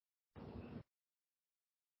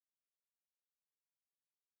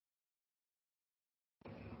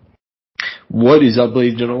What is up,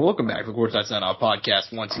 ladies and gentlemen? Welcome back to the Courtside Sign Off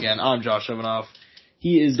podcast. Once again, I'm Josh Evanoff.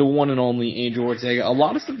 He is the one and only Angel Ortega. A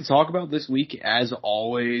lot of stuff to talk about this week, as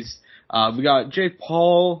always. We got Jake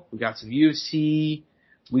Paul, we got some UFC,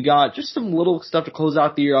 we got just some little stuff to close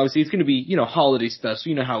out the year. Obviously, it's going to be, holiday special.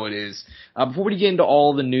 You know how it is. Before we get into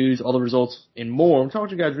all the news, all the results, and more, I'm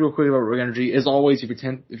talking to you guys real quick about Rogue Energy. As always, if you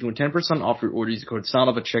want 10% off your orders, you code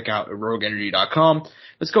SOUNDOFF at checkout at RogueEnergy.com.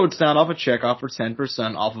 Let's code SOUNDOFF at checkout for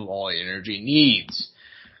 10% off of all your energy needs.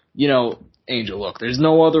 Angel, look, there's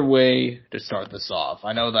no other way to start this off.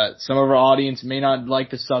 I know that some of our audience may not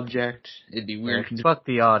like the subject. It'd be weird. Fuck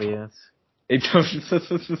the audience. But,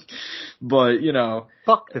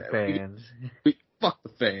 fuck the fans. Fuck the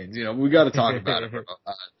fans. We got to talk about it.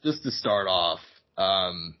 Just to start off,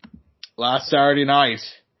 last Saturday night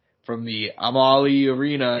from the Amalie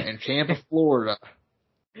Arena in Tampa, Florida.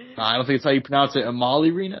 I don't think it's how you pronounce it. Amalie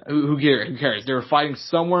Arena? Who cares? They were fighting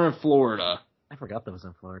somewhere in Florida. I forgot that was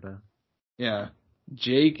in Florida. Yeah.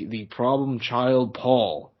 Jake, the problem child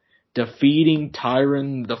Paul, defeating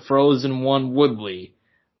Tyron, the Frozen One Woodley,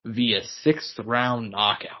 via 6th round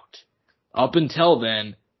knockout. Up until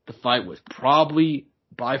then, the fight was probably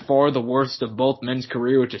by far the worst of both men's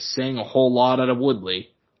career, which is saying a whole lot out of Woodley.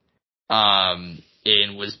 And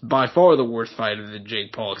was by far the worst fight of the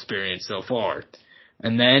Jake Paul experience so far.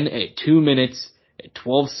 And then at 2 minutes, at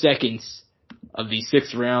 12 seconds of the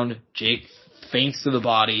 6th round, Jake feints to the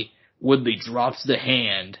body, Woodley drops the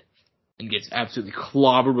hand, and gets absolutely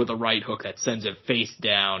clobbered with a right hook that sends him face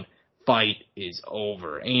down. Fight is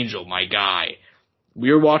over. Angel, my guy.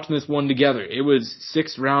 We were watching this one together. It was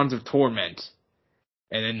 6 rounds of torment.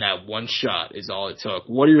 And then that one shot is all it took.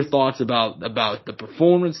 What are your thoughts about the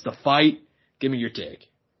performance, the fight? Give me your take.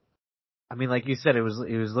 I mean, like you said, it was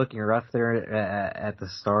looking rough there at the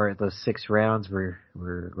start. Those 6 rounds were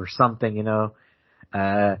something,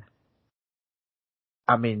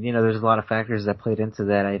 I mean, there's a lot of factors that played into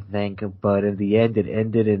that, I think, but in the end, it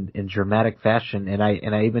ended in dramatic fashion. And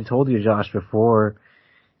I even told you, Josh, before.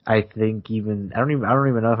 I think I don't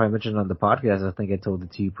even know if I mentioned it on the podcast. I think I told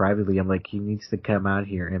it to you privately. I'm like, he needs to come out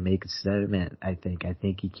here and make a statement. I think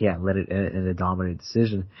he can't let it end in a dominant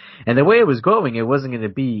decision. And the way it was going, it wasn't going to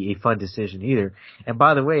be a fun decision either. And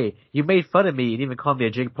by the way, you made fun of me and even called me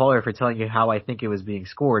a Jake Pauler for telling you how I think it was being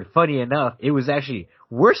scored. Funny enough, it was actually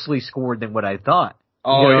worsely scored than what I thought.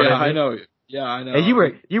 Oh, you know yeah, I know. Yeah, I know. And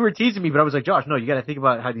you were teasing me, but I was like, Josh, no, you got to think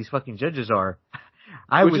about how these fucking judges are.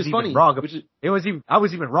 I was even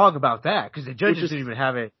wrong about that because the judges didn't even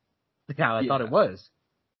have it how I thought it was.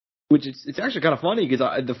 Which it's actually kind of funny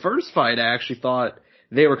because the first fight I actually thought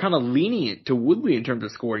they were kind of lenient to Woodley in terms of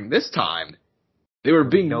scoring. This time they were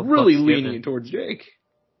being really lenient towards Jake.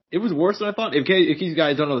 It was worse than I thought. If you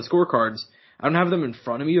guys don't know the scorecards, I don't have them in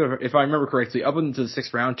front of me. If I remember correctly, up into the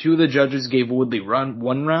 6th round, 2 of the judges gave Woodley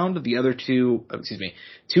one round. The other 2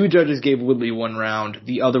 judges gave Woodley 1 round.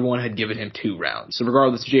 The other one had given him 2 rounds. So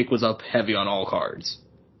regardless, Jake was up heavy on all cards.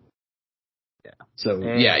 Yeah. So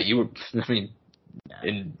you were.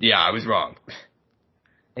 I was wrong.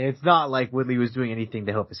 And it's not like Woodley was doing anything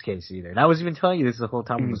to help his case either. And I was even telling you this the whole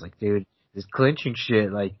time. I was like, dude, this clinching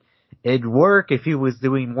shit, like. It'd work if he was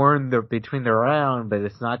doing more between the round, but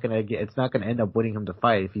it's not gonna end up winning him the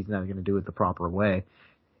fight if he's not gonna do it the proper way.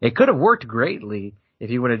 It could have worked greatly if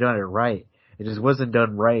he would have done it right. It just wasn't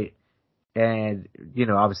done right. And,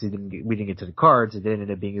 obviously we didn't get to the cards. It ended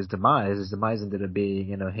up being his demise. His demise ended up being,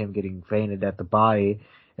 him getting feinted at the body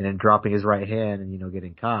and then dropping his right hand and,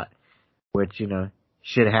 getting caught. Which,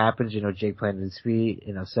 shit happens. Jake planted his feet,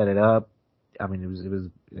 set it up. I mean, it was,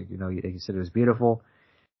 like you said, it was beautiful.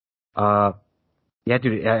 Yeah,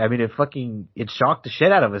 dude, I mean, it shocked the shit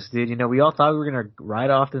out of us, dude. We all thought we were gonna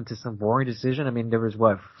ride off into some boring decision. I mean, there was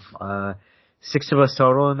 6 of us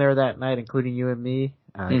total in there that night, including you and me,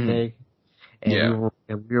 I think. And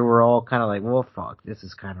we were all kind of like, well, fuck, this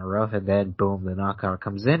is kind of rough. And then, boom, the knockout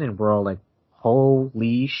comes in, and we're all like,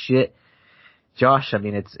 holy shit. Josh, I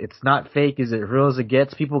mean, it's not fake. Is it real as it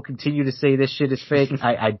gets? People continue to say this shit is fake.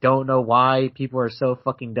 I don't know why people are so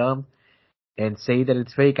fucking dumb and say that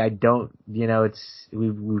it's fake. I don't, we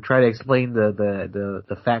try to explain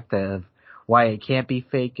the fact of why it can't be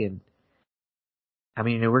fake. And I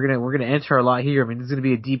mean, we're going to enter a lot here. I mean, there's going to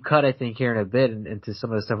be a deep cut, I think, here in a bit into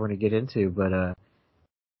some of the stuff we're going to get into, but,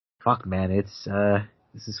 fuck, man,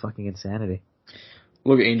 this is fucking insanity.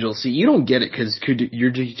 Look, Angel, see, you don't get it because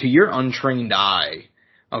to your untrained eye,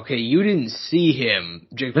 okay, you didn't see him.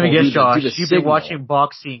 Jake Paul, let me guess, Josh, you've been watching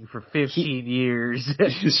boxing for 15 years.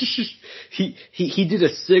 he did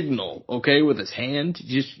a signal, okay, with his hand.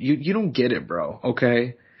 You don't get it, bro,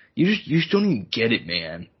 okay? You just don't even get it,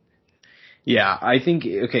 man. Yeah, I think,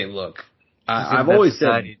 okay, look, I've always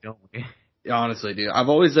society, said, don't we? honestly, dude, I've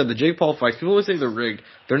always said the Jake Paul fights, people always say they're rigged.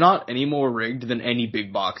 They're not any more rigged than any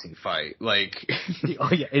big boxing fight. Like, Oh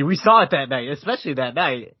yeah, and we saw it that night, especially that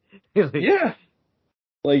night. yeah.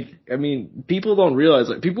 Like, I mean, people don't realize,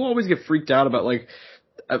 like, people always get freaked out about, like,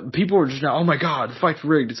 people are just now, oh my god, the fight's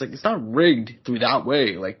rigged. It's like, it's not rigged through that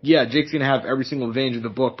way. Like, yeah, Jake's gonna have every single advantage of the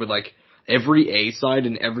book, but like, every A side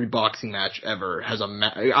in every boxing match ever has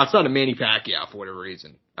outside of Manny Pacquiao for whatever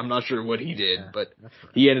reason. I'm not sure what he did, Yeah, but that's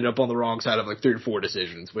right. he ended up on the wrong side of like 3 or 4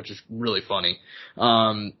 decisions, which is really funny.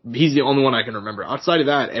 He's the only one I can remember. Outside of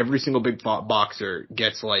that, every single big boxer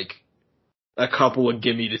gets like a couple of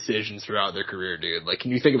gimme decisions throughout their career, dude. Like,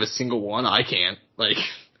 can you think of a single one? I can't. Like,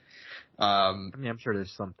 I mean, I'm sure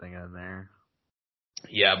there's something in there.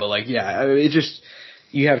 yeah, but like, yeah, I mean, it just,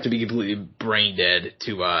 you have to be completely brain dead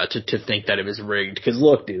to think that it was rigged. Cause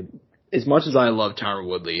look, dude, as much as I love Tyron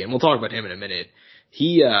Woodley, and we'll talk about him in a minute,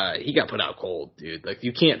 he got put out cold, dude. Like,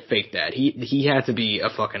 you can't fake that. He had to be a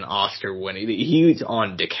fucking Oscar winning. He was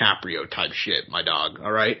on DiCaprio type shit, my dog,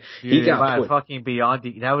 alright? He Dude, got put, fucking beyond.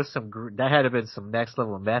 That was that had to have been some next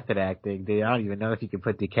level method acting, dude. I don't even know if you could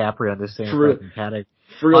put DiCaprio in the same for, fucking category.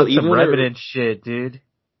 for real, On even some whenever, Revenant shit, dude.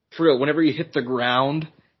 for real, whenever he hit the ground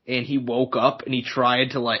and he woke up and he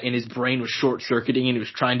tried to like, and his brain was short circuiting and he was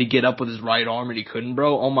trying to get up with his right arm and he couldn't,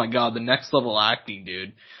 bro. Oh my god, the next level acting,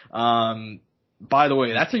 dude. By the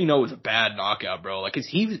way, that's how you know it was a bad knockout, bro. Like, 'cause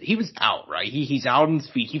he was out, right? He's out on his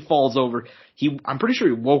feet. He falls over. I'm pretty sure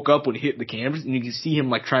he woke up when he hit the canvas and you can see him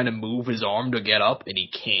like trying to move his arm to get up and he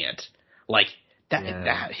can't. Like,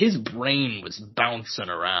 that his brain was bouncing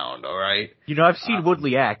around, alright? You know, I've seen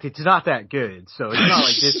Woodley act. It's not that good, so it's not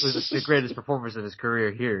like this was the greatest performance of his career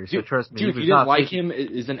here. So trust me, Dude, he was you didn't not. like him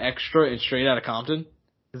as an extra in Straight Outta Compton?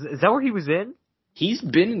 Is that where he was in? He's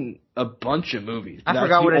been in a bunch of movies. I That's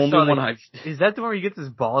forgot the what I only saw. one I've. Is that the one where he gets his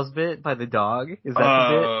balls bit by the dog? Is that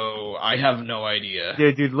the bit? Oh, I have no idea.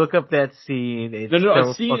 Dude, look up that scene. It's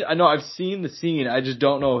No, so I've seen the scene. I just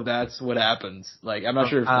don't know if that's what happens. Like, I'm not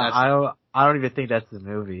sure if that's. I don't even think that's the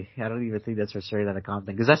movie. I don't even think that's for Straight Outta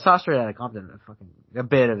Compton. Because I saw Straight Outta Compton a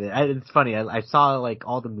bit of it. It's funny. I saw like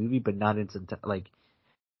all the movie, but not in its like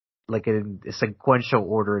in a sequential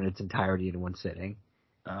order in its entirety in one sitting.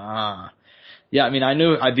 Ah. Yeah, I mean,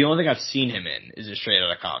 the only thing I've seen him in is a Straight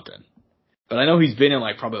Outta Compton. But I know he's been in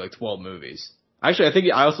like probably like 12 movies. Actually, I think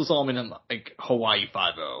I also saw him in like Hawaii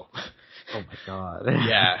Five-0. Oh my god.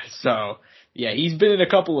 Yeah, so, yeah, he's been in a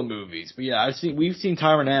couple of movies. But yeah, we've seen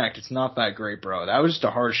Tyron act. It's not that great, bro. That was just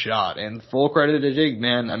a hard shot. And full credit to Jake,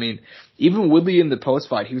 man. I mean, even Woodley in the post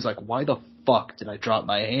fight, he was like, why the fuck did I drop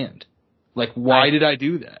my hand? Like, why did I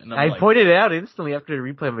do that? And I pointed it out instantly after the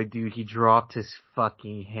replay. I'm like, dude, he dropped his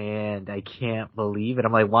fucking hand. I can't believe it.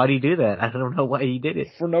 I'm like, why did he do that? I don't know why he did it.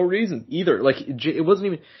 For no reason either. Like, it wasn't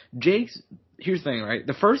even, here's the thing, right?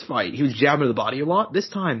 The first fight, he was jabbing to the body a lot. This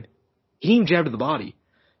time, he didn't even jab to the body.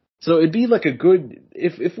 So it'd be like a good,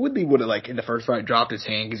 if Woodley would have like in the first fight dropped his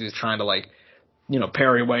hand because he was trying to like,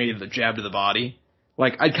 parry away the jab to the body,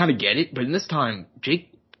 like I'd kind of get it, but in this time, Jake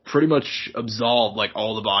pretty much absolved like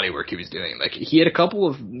all the body work he was doing. Like, he had a couple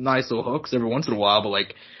of nice little hooks every once in a while, but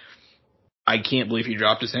like, I can't believe he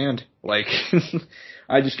dropped his hand. Like, and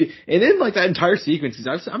then like that entire sequence,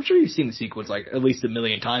 because I'm sure you've seen the sequence like at least a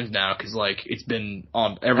million times now, because like it's been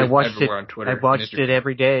on everywhere on Twitter. I watched it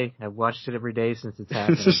every day. I've watched it every day since it's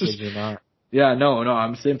happened. I kid you not. Yeah, no,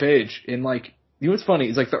 I'm the same page. And like, you know what's funny?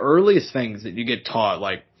 It's like the earliest things that you get taught,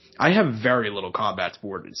 like, I have very little combat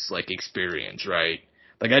sports like experience, right?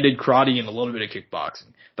 Like, I did karate and a little bit of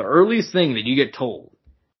kickboxing. The earliest thing that you get told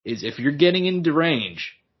is if you're getting into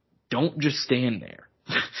range, don't just stand there.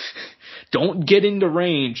 Don't get into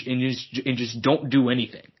range and just don't do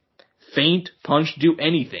anything. Feint, punch, do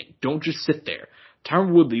anything. Don't just sit there.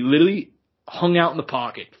 Tyron Woodley literally hung out in the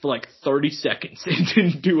pocket for like 30 seconds and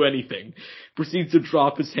didn't do anything. Proceeds to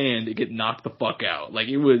drop his hand and get knocked the fuck out. Like,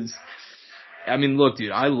 it was, I mean, look,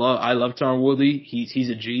 dude, I love Tyron Woodley.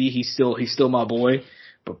 He's a G. He's still my boy.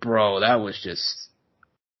 But bro, that was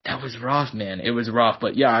rough, man. It was rough.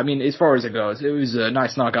 But yeah, I mean, as far as it goes, it was a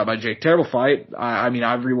nice knockout by Jake. Terrible fight. I mean,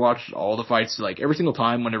 I've rewatched all the fights, like, every single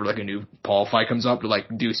time whenever, like, a new Paul fight comes up to, like,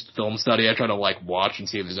 do film study. I try to, like, watch and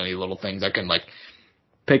see if there's any little things I can, like,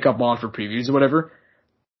 pick up on for previews or whatever.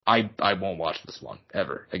 I won't watch this one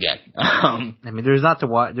ever again. I mean, there's not a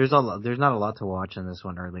lot to watch in this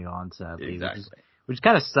one early on, sadly. Exactly. Which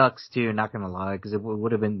kind of sucks too, not gonna lie, because it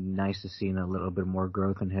would have been nice to see a little bit more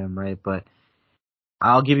growth in him, right? But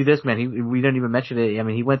I'll give you this, man. We didn't even mention it. I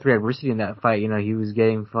mean, he went through adversity in that fight. You know, he was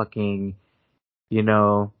getting fucking,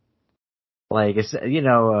 like, it's,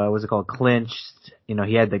 what's it called? Clinched.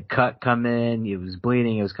 He had the cut come in. It was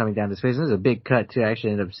bleeding. It was coming down his face. It was a big cut too. I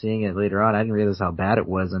actually ended up seeing it later on. I didn't realize how bad it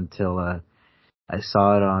was until, I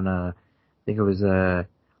saw it on, I think it was,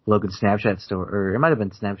 Logan's Snapchat store, or it might have been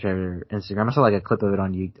Snapchat or Instagram. I saw like a clip of it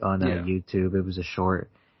on YouTube. It was a short.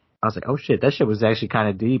 I was like, oh shit, that shit was actually kind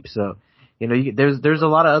of deep. So, there's a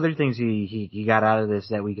lot of other things he got out of this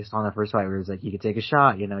that we saw in the first fight where it's like he could take a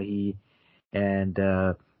shot, a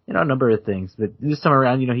number of things. But this time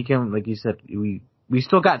around, he came, like you said, we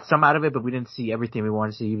still got some out of it, but we didn't see everything we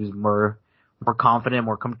wanted to see. He was more confident,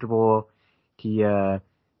 more comfortable. He,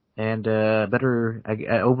 better,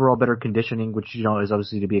 overall better conditioning, which, is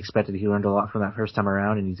obviously to be expected. He learned a lot from that first time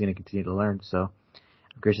around, and he's going to continue to learn. So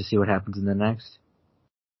I'm curious to see what happens in the next.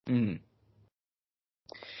 I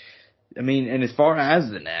mean, and as far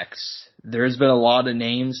as the next, there's been a lot of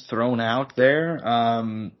names thrown out there.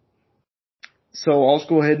 So I'll just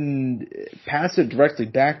go ahead and pass it directly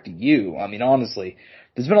back to you. I mean, honestly,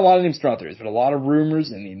 there's been a lot of names thrown out there. There's been a lot of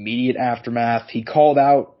rumors in the immediate aftermath. He called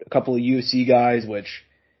out a couple of UFC guys, which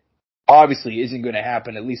obviously isn't going to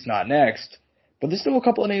happen, at least not next. But there's still a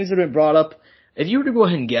couple of names that have been brought up. If you were to go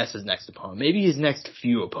ahead and guess his next opponent, maybe his next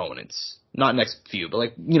few opponents, not next few, but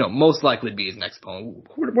like, most likely to be his next opponent,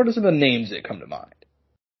 what are some of the names that come to mind?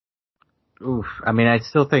 Oof. I mean, I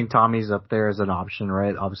still think Tommy's up there as an option,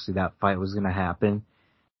 right? Obviously that fight was going to happen.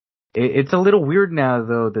 It's a little weird now,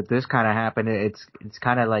 though, that this kind of happened. It's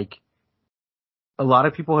kind of like a lot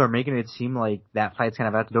of people are making it seem like that fight's kind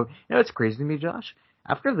of out the door. It's crazy to me, Josh.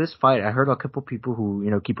 After this fight, I heard a couple people who,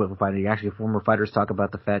 keep up with fighting, actually former fighters, talk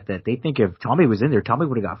about the fact that they think if Tommy was in there, Tommy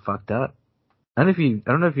would have got fucked up. I don't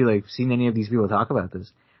know if you like seen any of these people talk about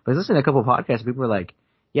this, but I was listening to a couple of podcasts. People were like,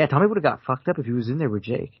 "Yeah, Tommy would have got fucked up if he was in there with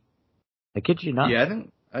Jake." I kid you not. Yeah,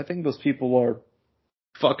 I think those people are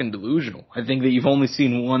fucking delusional. I think that you've only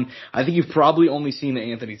seen one. I think you've probably only seen the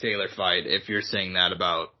Anthony Taylor fight if you're saying that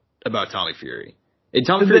about Tommy Fury. And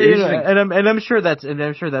Tommy Fury, I'm sure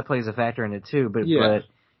that plays a factor in it too. But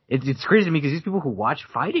it's crazy to me because these people who watch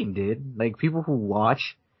fighting, dude, like people who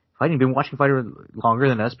watch fighting, been watching fighting longer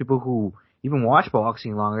than us. People who even watch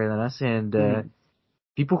boxing longer than us, and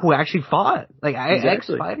people who actually fought, like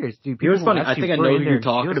ex-fighters, dude. You know what's funny? I think I know who you're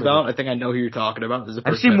talking about.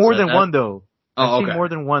 I've seen more than one, though. I've seen more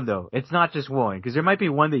than one, though. It's not just one, because there might be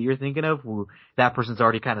one that you're thinking of who that person's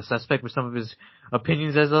already kind of suspect with some of his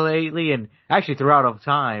opinions as of lately, and actually throughout all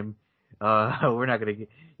time, we're not gonna, if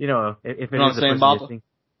it is a person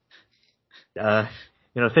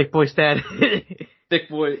thick boy status. thick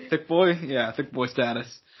boy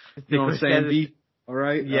status. You know what I'm saying, B? All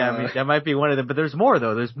right. Yeah, I mean, that might be one of them, but there's more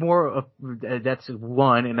though. There's more. That's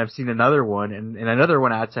one, and I've seen another one, and another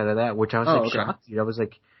one outside of that, which I was shocked. Dude, I was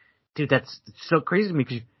like, dude, that's so crazy to me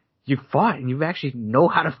because you fought and you actually know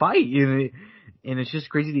how to fight, and it's just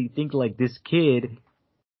crazy to think like this kid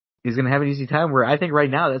is gonna have an easy time. Where I think right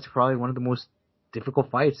now that's probably one of the most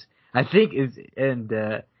difficult fights. I think is, and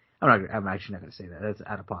I'm actually not gonna say that. That's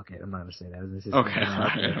out of pocket. I'm not gonna say that. This is okay.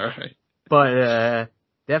 All right. But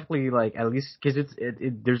definitely, like, at least, cause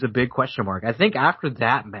there's a big question mark. I think after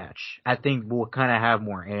that match, I think we'll kind of have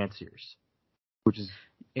more answers, which is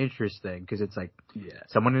interesting, cause it's like,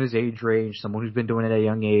 someone in his age range, someone who's been doing it at a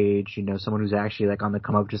young age, someone who's actually like on the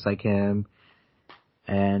come up just like him,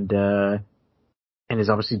 and is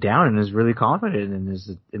obviously down and is really confident and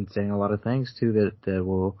is saying a lot of things too that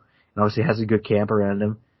will, and obviously has a good camp around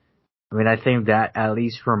him. I mean, I think that at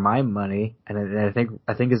least for my money, and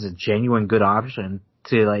I think is a genuine good option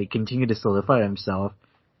to like continue to solidify himself.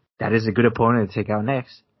 That is a good opponent to take out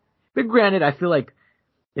next. But granted, I feel like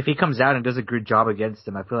if he comes out and does a good job against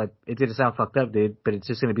him, I feel like it's gonna sound fucked up, dude. But it's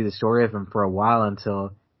just gonna be the story of him for a while and it's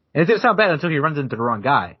gonna sound bad until he runs into the wrong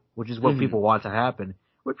guy, which is what people want to happen,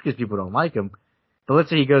 which because people don't like him. But let's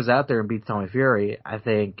say he goes out there and beats Tommy Fury, I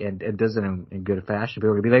think, and does it in good fashion. People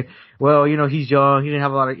are gonna be like, well, he's young, he didn't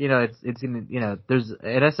have a lot of, it's gonna, there's,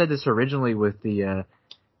 and I said this originally with the,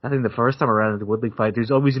 I think the first time around the Woodley fight, there's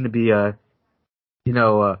always gonna be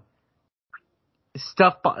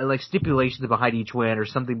stuff, like stipulations behind each win or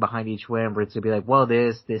something behind each win where it's gonna be like, well,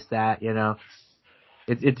 this, that,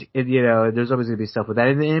 there's always gonna be stuff with that.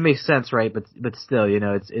 And it makes sense, right? But still,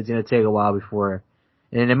 it's gonna take a while before,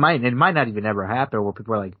 and it might not even ever happen where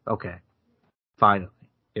people are like, okay, finally.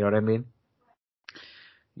 You know what I mean?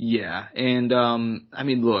 Yeah, and I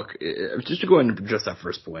mean, look, just to go ahead and address that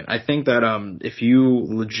first point, I think that if you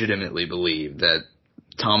legitimately believe that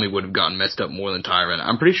Tommy would have gotten messed up more than Tyron,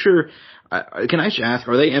 I'm pretty sure. Can I just ask,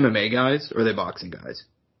 are they MMA guys or are they boxing guys?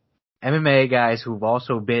 MMA guys who've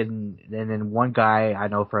also been, and then one guy I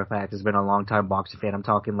know for a fact has been a long time boxing fan. I'm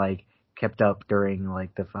talking like kept up during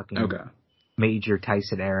like the fucking major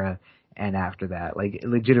Tyson era and after that. Like,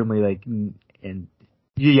 legitimately, like, and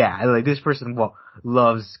yeah, like, this person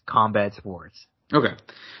loves combat sports. Okay.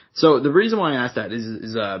 So the reason why I asked that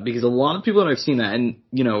is because a lot of people that I've seen that, and,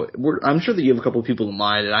 you know, I'm sure that you have a couple of people in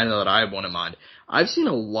mind, and I know that I have one in mind. I've seen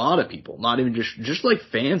a lot of people, not even just like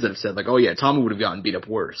fans that have said, like, oh yeah, Tommy would have gotten beat up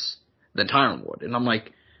worse than Tyron would. And I'm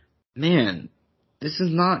like, man, this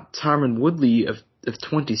is not Tyron Woodley of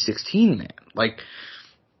 2016, man. Like,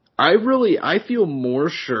 I feel more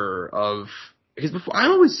sure of, because before, I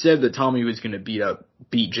always said that Tommy was going to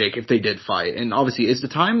beat Jake if they did fight. And obviously, as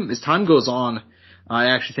time goes on,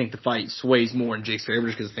 I actually think the fight sways more in Jake's favor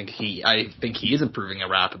because I think he is improving it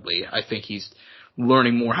rapidly. I think he's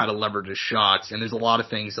learning more how to leverage his shots, and there's a lot of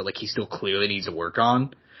things that, like, he still clearly needs to work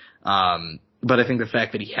on. But I think the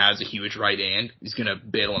fact that he has a huge right hand is going to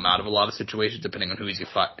bail him out of a lot of situations depending on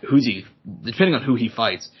depending on who he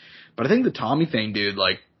fights. But I think the Tommy thing, dude,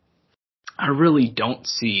 like, I really don't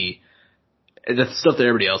see the stuff that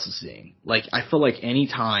everybody else is seeing. Like, I feel like any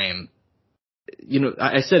time, you know,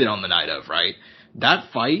 I said it on the night of, right?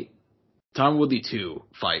 That fight, Tyron Woodley 2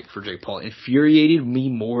 fight for Jake Paul, infuriated me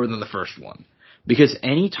more than the first one. Because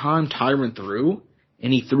any time Tyron threw,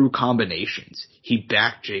 and he threw combinations, he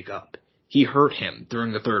backed Jake up. He hurt him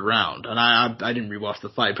during the third round. And I didn't rewatch the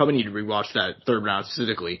fight. Probably need to rewatch that third round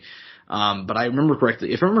specifically. But I remember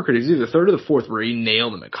correctly, if I remember correctly, it was either the third or the fourth where he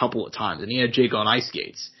nailed him a couple of times, and he had Jake on ice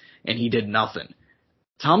skates, and he did nothing.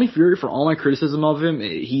 Tommy Fury, for all my criticism of him,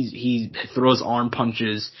 he throws arm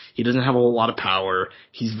punches. He doesn't have a whole lot of power.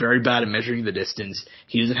 He's very bad at measuring the distance.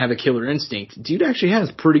 He doesn't have a killer instinct. Dude actually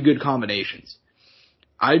has pretty good combinations.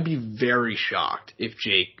 I'd be very shocked if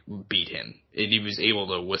Jake beat him and he was able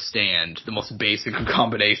to withstand the most basic of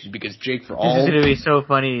combinations, because Jake, for all... This is going to be so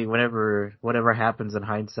funny whatever happens in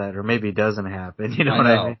hindsight, or maybe it doesn't happen. You know what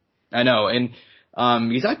I mean? I know, and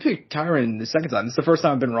because I picked Tyron the second time. This is the first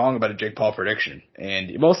time I've been wrong about a Jake Paul prediction,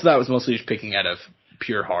 and most of that was mostly just picking out of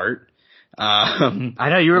pure heart. I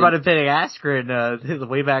know you were about to pick Askren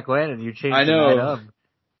way back when, and you changed the night up.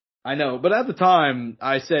 I know, but at the time,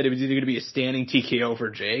 I said it was either going to be a standing TKO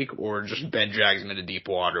for Jake or just Ben drags him into deep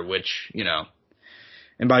water, which, you know,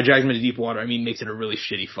 and by drags him into deep water, I mean makes it a really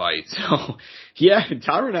shitty fight. So, yeah,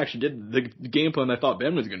 Tyron actually did the game plan I thought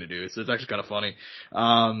Ben was going to do, so it's actually kind of funny.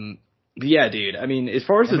 But yeah, dude, I mean, as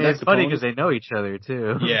far as it's funny because they know each other,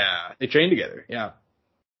 too. Yeah, they train together, yeah.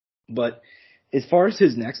 But as far as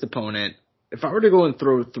his next opponent, if I were to go and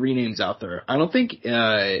throw three names out there, I don't think,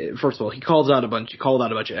 first of all, he called out a bunch of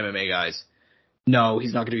MMA guys. No,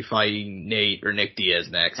 he's not going to be fighting Nate or Nick Diaz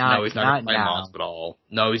next. No, he's not going to fight Masvidal.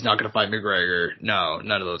 No, he's not going to fight McGregor. No,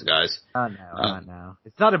 none of those guys. Not now.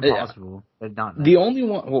 It's not impossible, but not now. The only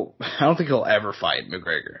one, well, I don't think he'll ever fight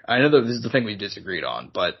McGregor. I know that this is the thing we disagreed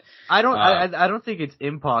on, but I don't think it's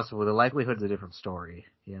impossible. The likelihood's a different story.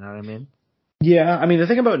 You know what I mean? Yeah, I mean, the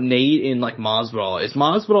thing about Nate and, like, Masvidal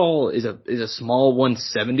is a small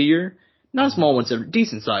 170er. Not a small 170,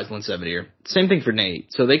 decent sized 170er. Same thing for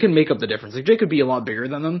Nate. So they can make up the difference. Like, Jake could be a lot bigger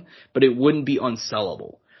than them, but it wouldn't be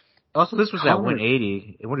unsellable. Also, this was at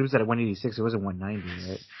 180. It was at 186. It wasn't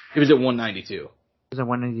 190, right? It was at 192. Was it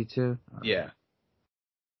 192? Yeah.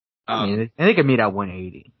 I mean, they could meet at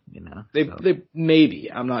 180, you know. They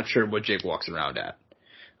maybe. I'm not sure what Jake walks around at.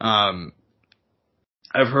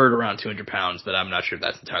 I've heard around 200 pounds, but I'm not sure if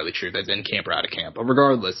that's entirely true. That's in camp or out of camp. But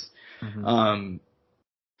regardless,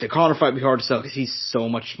 the Conor fight would be hard to sell because he's so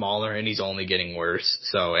much smaller and he's only getting worse.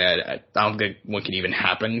 So I don't think what can even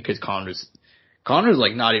happen because Conor's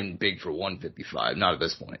like not even big for 155, not at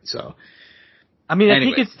this point. So, I mean,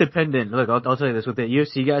 anyway. I think it's dependent. Look, I'll tell you this with the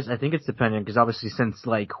UFC guys. I think it's dependent because obviously since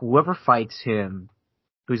like whoever fights him,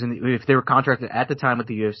 if they were contracted at the time with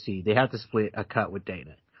the UFC, they have to split a cut with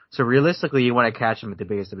Dana. So realistically, you want to catch him at the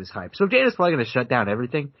biggest of his hype. So Dana's probably going to shut down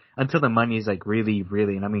everything until the money's like really,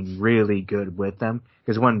 really, and I mean really good with them.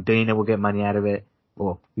 Because one, Dana will get money out of it.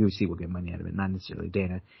 Well, UFC will get money out of it, not necessarily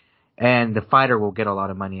Dana. And the fighter will get a lot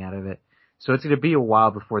of money out of it. So it's going to be a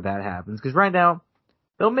while before that happens. Because right now,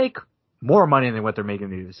 they'll make more money than what they're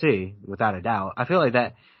making in the UFC, without a doubt. I feel like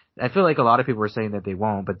a lot of people are saying that they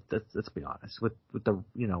won't, but let's be honest. With the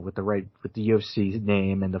UFC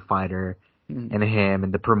name and the fighter and him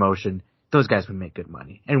and the promotion, those guys would make good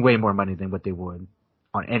money and way more money than what they would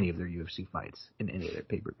on any of their UFC fights in any of their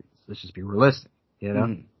pay-per-views. Let's just be realistic, you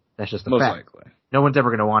know? That's just a fact. Likely. No one's ever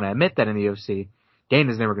going to want to admit that in the UFC.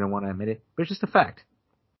 Dana's never going to want to admit it, but it's just a fact.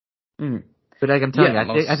 But like I'm telling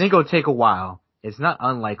you, I think it'll take a while. It's not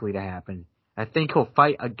unlikely to happen. I think he'll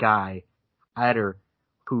fight a guy either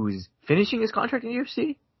who's finishing his contract in the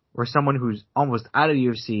UFC or someone who's almost out of the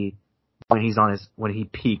UFC when he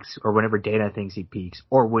peaks, or whenever Dana thinks he peaks,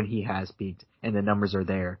 or when he has peaked, and the numbers are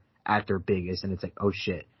there at their biggest, and it's like, oh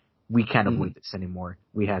shit, we can't avoid this anymore.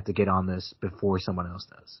 We have to get on this before someone else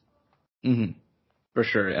does. Mm-hmm. For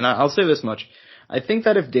sure. And I'll say this much. I think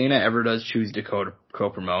that if Dana ever does choose to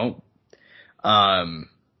co-promote,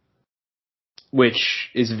 which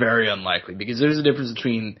is very unlikely, because there's a difference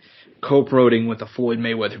between co-promoting with a Floyd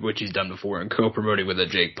Mayweather, which he's done before, and co-promoting with a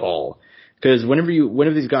Jake Paul. Because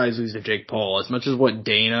whenever these guys lose to Jake Paul, as much as what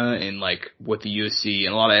Dana and like what the UFC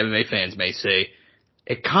and a lot of MMA fans may say,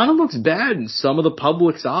 it kind of looks bad in some of the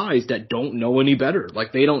public's eyes that don't know any better.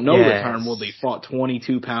 Like, they don't know that Tyron Woodley fought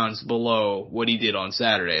 22 pounds below what he did on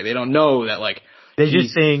Saturday. They don't know that, like, they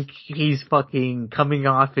just think he's fucking coming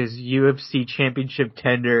off his UFC championship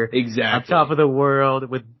tender. Exactly. On top of the world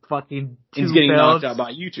with fucking 2 He's getting belts. knocked out by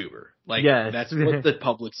a YouTuber. Like, that's what the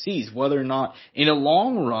public sees. Whether or not, in a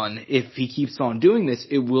long run, if he keeps on doing this,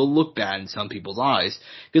 it will look bad in some people's eyes.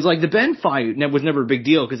 Because, like, the Ben fight was never a big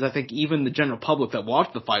deal, because I think even the general public that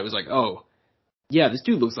watched the fight was like, oh, yeah, this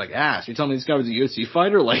dude looks like ass. You're telling me this guy was a UFC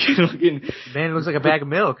fighter? Like, man looks like a bag of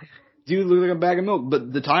milk. Dude looks like a bag of milk.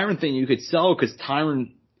 But the Tyron thing you could sell, because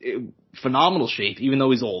Tyron, phenomenal shape, even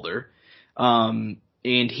though he's older.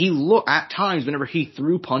 And he at times, whenever he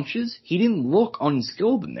threw punches, he didn't look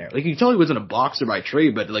unskilled in there. Like, you could tell he wasn't a boxer by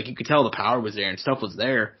trade, but like, you could tell the power was there and stuff was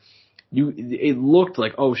there. It looked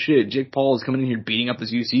like, oh shit, Jake Paul is coming in here beating up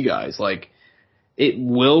these UFC guys. Like, it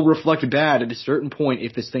will reflect bad at a certain point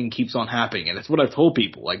if this thing keeps on happening. And that's what I've told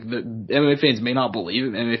people. Like, the MMA fans may not believe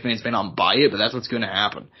it, MMA fans may not buy it, but that's what's going to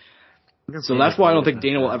happen. So that's why I don't think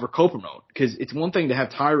Dana will ever co-promote. Because it's one thing to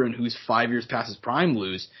have Tyron, who's 5 years past his prime,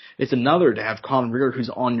 lose. It's another to have Conor McGregor, who's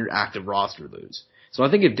on your active roster, lose. So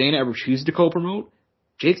I think if Dana ever chooses to co-promote,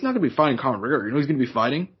 Jake's not going to be fighting Conor McGregor. You know who's going to be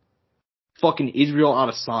fighting? Fucking Israel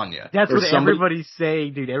Adesanya. That's what everybody's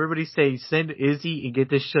saying, dude. Everybody's saying, send Izzy and get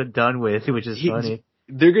this shit done with, which is funny.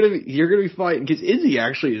 You're going to be fighting, because Izzy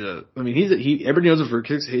actually is everybody knows him for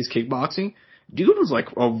his kickboxing. Dude was like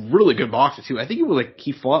a really good boxer too. I think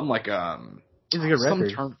he fought in like he's a good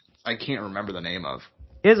record. Term I can't remember the name of.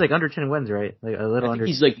 He has like under 10 wins, right? Like a little under.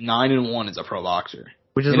 He's like 9-1 as a pro boxer,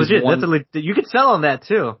 which is legit. You could sell on that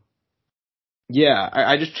too. Yeah,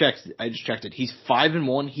 I just checked it. He's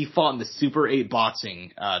 5-1. He fought in the Super 8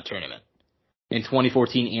 boxing tournament in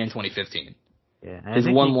 2014 and 2015. Yeah, his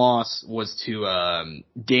one loss was to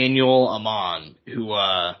Daniel Aman, who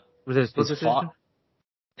was it a split decision?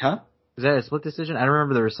 Huh? Was that a split decision? I don't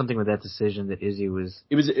remember there was something with that decision that Izzy was.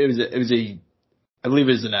 It was I believe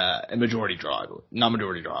it was a majority draw, not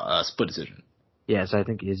majority draw, split decision. Yeah, so I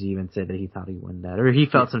think Izzy even said that he thought he won that, or he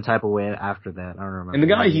felt some type of way after that. I don't remember. And the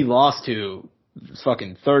guy he lost to was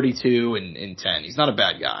fucking 32 and 10. He's not a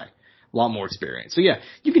bad guy. A lot more experience. So yeah,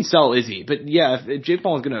 you can sell Izzy, but yeah, if Jake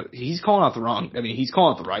Paul is he's calling out he's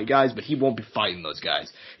calling out the right guys, but he won't be fighting those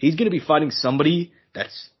guys. He's gonna be fighting somebody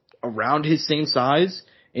that's around his same size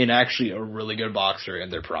and actually a really good boxer in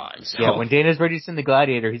their prime. So, yeah, when Dana's ready to send the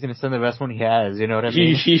Gladiator, he's gonna send the best one he has. You know what I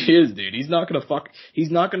mean? He is, dude. He's not gonna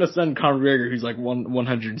send Conor McGregor, who's like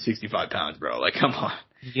 165 pounds, bro. Like, come on.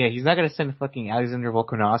 Yeah, he's not gonna send fucking Alexander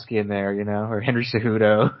Volkanovski in there, you know, or Henry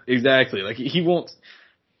Cejudo. Exactly. Like, he won't.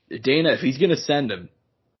 Dana, if he's gonna send him,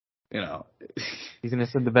 you know, he's gonna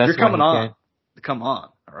send the best. You're coming one on. Come on,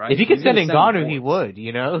 all right. If he could send Ngannou, he would.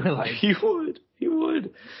 You know, like he would.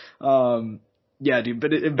 Yeah, dude, but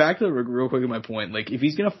back to real quick to my point, like, if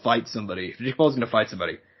he's gonna fight somebody, if Jake Paul's gonna fight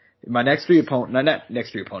somebody, my next three opponents,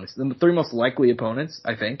 the three most likely opponents,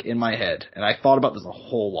 I think, in my head, and I thought about this a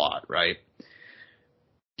whole lot, right?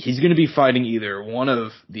 He's gonna be fighting either one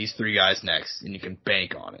of these three guys next, and you can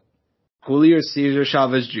bank on it. Julio Cesar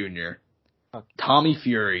Chavez Jr., Tommy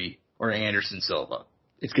Fury, or Anderson Silva.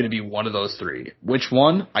 It's gonna be one of those three. Which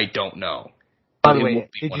one? I don't know. By the way,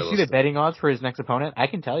 did you see the betting odds for his next opponent? I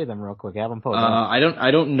can tell you them real quick. I have them pulled up. I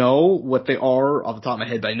don't know what they are off the top of my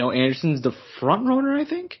head, but I know Anderson's the front runner, I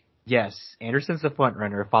think? Yes, Anderson's the front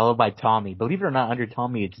runner, followed by Tommy. Believe it or not, under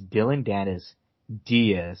Tommy, it's Dylan Dennis,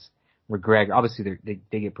 Diaz, McGregor. Obviously,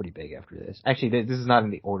 they get pretty big after this. Actually, this is not in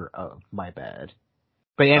the order of, my bad.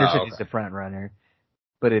 But Anderson is the front runner.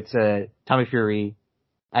 But it's Tommy Fury.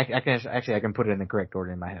 I can put it in the correct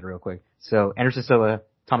order in my head real quick. So Anderson Silva,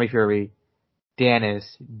 Tommy Fury,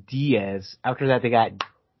 Dennis, Diaz. After that, they got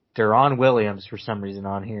Deron Williams for some reason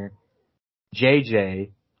on here.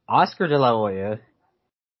 JJ, Oscar De La Hoya,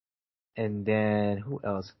 and then who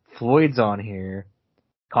else? Floyd's on here.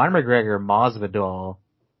 Conor McGregor, Masvidal,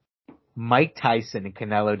 Mike Tyson, and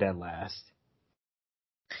Canelo dead last.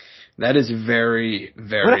 That is very,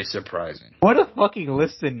 very surprising. What a fucking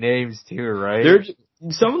list of names too, right?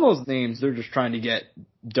 some of those names, they're just trying to get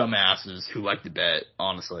dumbasses who like to bet,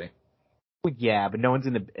 honestly. Well, yeah, but no one's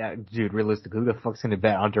in the dude. Realistically, who the fuck's gonna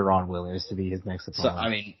bet on Deron Williams to be his next opponent? So, I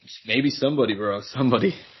mean, maybe somebody, bro.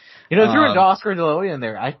 Somebody. You know, throwing Oscar De La Hoya in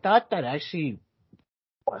there, I thought that actually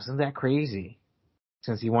wasn't that crazy.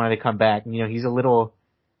 Since he wanted to come back, and, you know, he's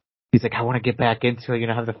like, I want to get back into it, you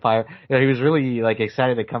know, have the fire. You know, he was really, like,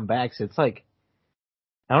 excited to come back, so it's like,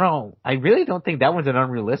 I don't know, I really don't think that one's an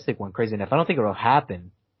unrealistic one, crazy enough. I don't think it'll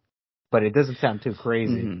happen, but it doesn't sound too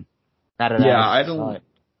crazy. Mm-hmm. Not yeah,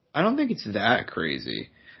 I don't think it's that crazy.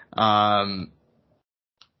 I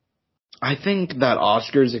think that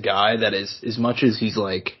Oscar's a guy that is, as much as he's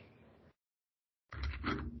like,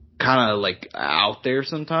 kind of like out there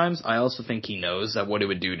sometimes, I also think he knows that what it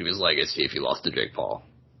would do to his legacy if he lost to Jake Paul.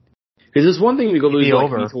 Because it's one thing to go lose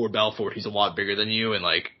like Vitor Belfort, he's a lot bigger than you, and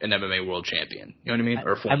like an MMA world champion. You know what I mean?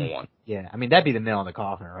 Or Formula One. Yeah, I mean that'd be the nail in the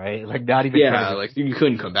coffin, right? Like not even. Yeah, like you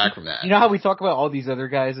couldn't come back from that. You know how we talk about all these other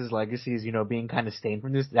guys' legacies, you know, being kind of stained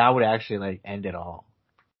from this? That would actually like end it all.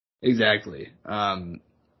 Exactly.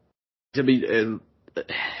 To be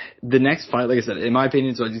the next fight, like I said, in my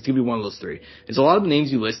opinion, so it's gonna be one of those three. It's a lot of the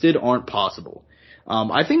names you listed aren't possible.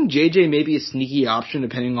 I think JJ may be a sneaky option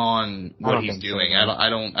depending on what he's doing. So, I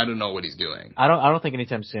don't know what he's doing. I don't think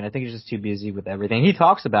anytime soon. I think he's just too busy with everything. He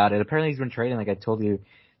talks about it. Apparently he's been trading, like I told you.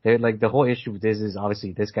 Like the whole issue with this is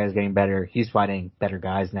obviously this guy's getting better. He's fighting better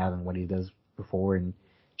guys now than what he does before, and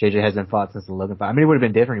JJ hasn't fought since the Logan fight. I mean, it would have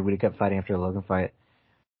been different. He would have kept fighting after the Logan fight.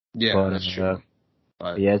 Yeah, but, that's true.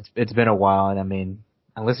 But yeah, it's been a while, and I mean,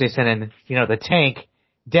 unless they send in, you know, the tank,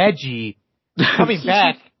 Deji, coming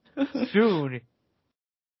back soon.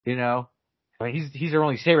 You know, I mean, he's their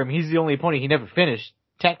only saver. I mean, he's the only opponent he never finished,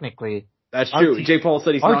 technically. That's true. Jake Paul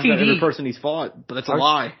said he's knocked out every person he's fought, but that's a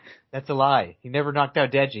lie. That's a lie. He never knocked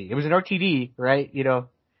out Deji. It was an RTD, right? You know,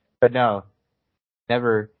 but no,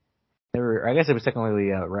 never. I guess it was technically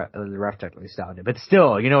the ref technically stopped it, but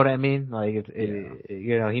still, you know what I mean? Like,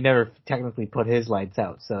 you know, he never technically put his lights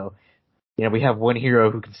out. So, you know, we have one hero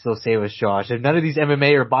who can still save us, Josh. If none of these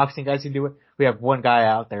MMA or boxing guys can do it, we have one guy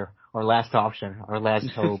out there. Our last option, our last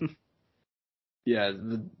hope. Yeah,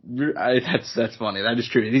 that's funny. That is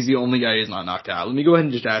true. He's the only guy who's not knocked out. Let me go ahead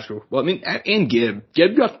and just ask you. Well, I mean, and Gib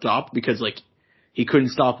got stopped because like he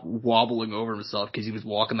couldn't stop wobbling over himself because he was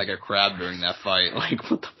walking like a crab during that fight. Like,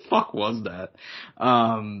 what the fuck was that?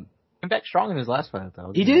 Came back strong in his last fight,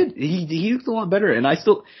 though. He did. He looked a lot better, and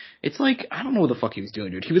it's like, I don't know what the fuck he was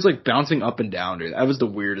doing, dude. He was like bouncing up and down, dude. That was the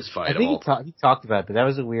weirdest fight of all time. He talked about that. That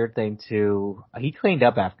was a weird thing too. He cleaned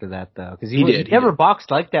up after that though, because he never boxed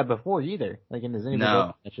like that before either, like in his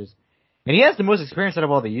matches. And he has the most experience out of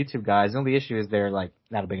all the YouTube guys. The only issue is they're like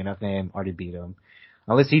not a big enough name, already beat him.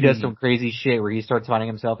 Unless he does some crazy shit where he starts fighting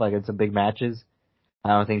himself like in some big matches, I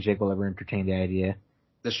don't think Jake will ever entertain the idea.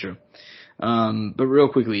 That's true. But real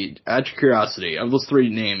quickly, out of curiosity, of those three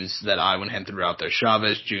names that I went ahead and threw out there,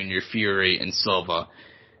 Chavez Jr., Fury, and Silva,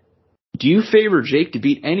 do you favor Jake to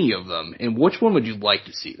beat any of them, and which one would you like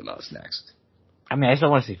to see the most next? I mean, I just don't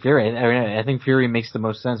want to see Fury. I mean, I think Fury makes the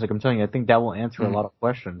most sense. Like I'm telling you, I think that will answer a lot of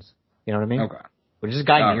questions. You know what I mean? Okay. Which is a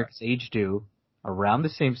guy near his age due, around the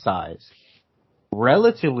same size,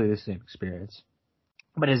 relatively the same experience,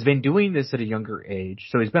 but has been doing this at a younger age,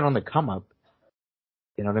 so he's been on the come up.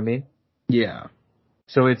 You know what I mean? Yeah.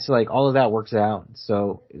 So it's like all of that works out.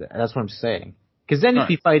 So that's what I'm saying. Because then if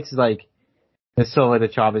he fights like the Silva, the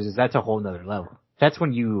Chavez, that's a whole nother level. That's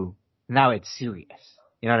when now it's serious.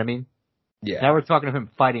 You know what I mean? Yeah. Now we're talking of him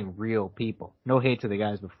fighting real people. No hate to the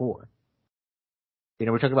guys before. You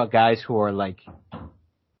know, we're talking about guys who are like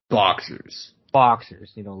boxers,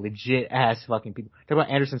 you know, legit ass fucking people. Talk about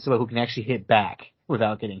Anderson Silva who can actually hit back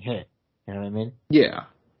without getting hit. You know what I mean? Yeah.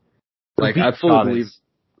 Like I fully believe.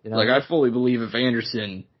 You know I fully believe if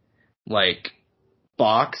Anderson, like,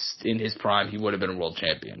 boxed in his prime, he would have been a world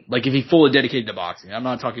champion. Like, if he fully dedicated to boxing. I'm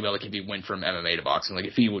not talking about, like, if he went from MMA to boxing. Like,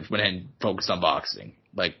 if he went ahead and focused on boxing.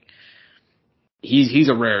 Like, he's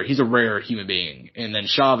a rare human being. And then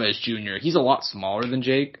Chavez Jr., he's a lot smaller than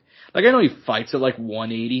Jake. Like, I know he fights at, like,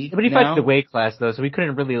 180 but he fights the weight class, though, so we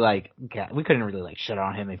couldn't really, shit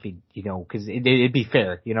on him if he, you know, because it'd be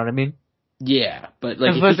fair. You know what I mean? Yeah, but,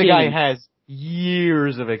 like, because the guy has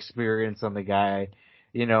years of experience on the guy,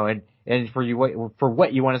 you know, and for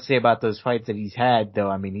what you want to say about those fights that he's had, though,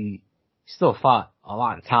 I mean, he still fought a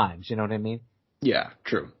lot of times, you know what I mean? Yeah,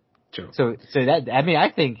 true. So that, I mean,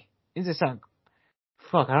 I think, I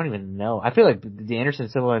don't even know. I feel like the Anderson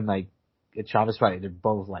Silva and, like, the Chavez fight, they're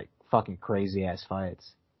both, like, fucking crazy ass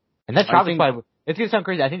fights. And that Chavez fight, it's gonna sound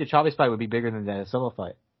crazy, I think the Chavez fight would be bigger than the Silva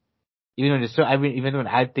fight. Even though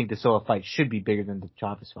I think the Silva fight should be bigger than the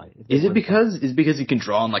Chavez fight. Is it because he can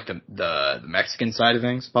draw on like the Mexican side of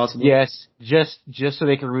things, possibly? Yes, just so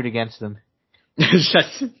they can root against him.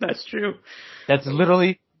 That's true. That's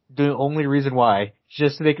literally the only reason why.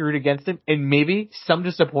 Just so they can root against him, and maybe some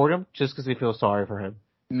to support him, just because they feel sorry for him.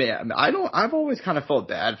 Man, I've always kind of felt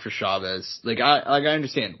bad for Chavez. I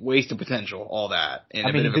understand waste of potential, all that, and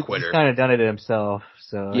a bit of a quitter. He's kind of done it himself.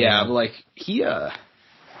 So yeah, but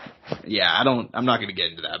I'm not gonna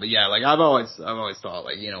get into that, but yeah, I've always thought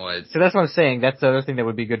what. So that's what I'm saying. That's the other thing that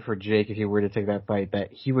would be good for Jake if he were to take that fight.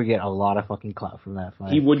 That he would get a lot of fucking clout from that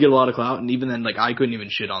fight. He would get a lot of clout, and even then, I couldn't even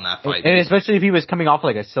shit on that fight. And especially if he was coming off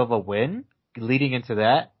a Silva win, leading into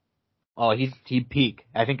that. Oh, he'd peak.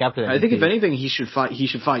 I think after that. I think if anything, he should fight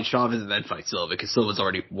Chavez and then fight Silva because Silva's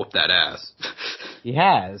already whooped that ass. He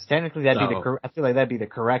has. Technically, I feel like that'd be the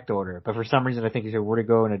correct order. But for some reason, I think if it were to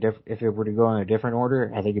go in a different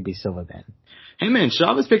order, I think it'd be Silva then. Hey man,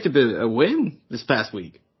 Chavez picked up a win this past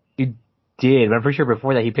week. He did, but I'm pretty sure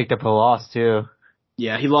before that he picked up a loss too.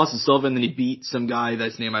 Yeah, he lost to Silva and then he beat some guy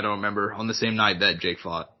that's name I don't remember on the same night that Jake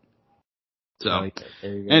fought. So,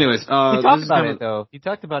 anyways, he talked about it though. He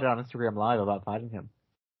talked about it on Instagram Live about fighting him.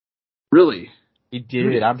 Really? He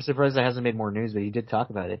did. I'm surprised it hasn't made more news, but he did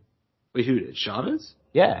talk about it. Wait, who did? Chavez?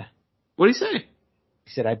 Yeah. What did he say?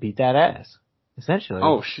 He said, "I beat that ass." Essentially.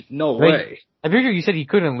 Oh, no way. I'm pretty sure you said he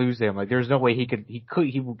couldn't lose him. There's no way he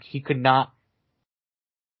could not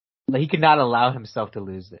allow himself to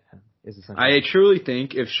lose him. I truly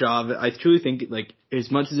think as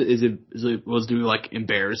much as it was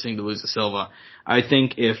embarrassing to lose to Silva, I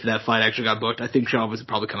think if that fight actually got booked, I think Chavez would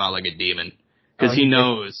probably come out like a demon. Cause he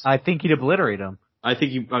knows. I think he'd obliterate him. I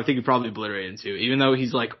think he'd probably obliterate him too, even though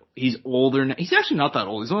he's older now. He's actually not that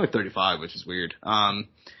old. He's only 35, which is weird.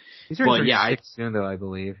 He's 36 soon though, I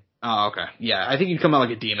believe. Oh, okay. Yeah, I think he'd come out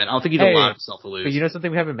like a demon. I don't think he'd allow himself to lose. But you know something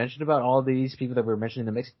we haven't mentioned about all these people that we were mentioning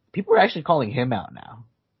in the mix? People are actually calling him out now.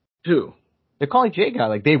 Who? They're calling Jake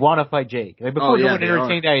out. They want to fight Jake. Before no one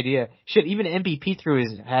entertained the idea. Shit, even MVP threw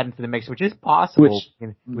his hat into the mix, which is possible.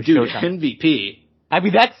 MVP. I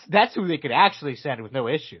mean, that's who they could actually send with no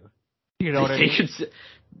issue. You know what I mean?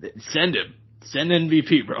 They could send him. Send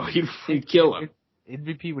MVP, bro. He'd kill him.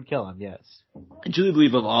 MVP would kill him, yes. I truly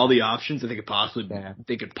believe of all the options that they could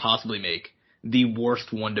possibly make, the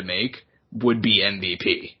worst one to make would be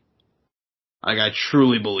MVP. I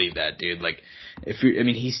truly believe that, dude.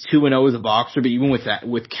 He's 2-0 as a boxer, but even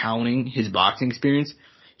with counting his boxing experience,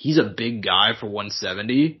 he's a big guy for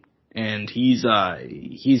 170, and he's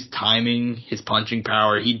timing, his punching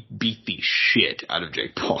power, he beat the shit out of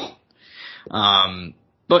Jake Paul.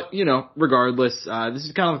 But, regardless, this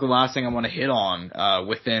is kind of the last thing I want to hit on,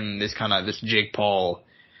 within this Jake Paul,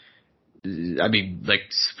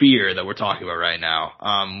 sphere that we're talking about right now.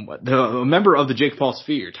 A member of the Jake Paul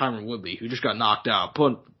sphere, Tyron Woodley, who just got knocked out,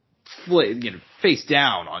 face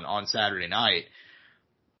down on Saturday night.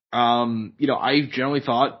 I generally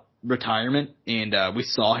thought retirement, and we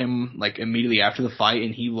saw him immediately after the fight,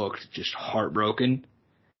 and he looked just heartbroken.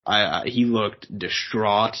 He looked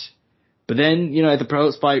distraught. But then, at the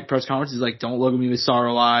post-fight press conference, he's like, "Don't look at me with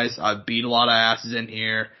sorrow eyes. I've beat a lot of asses in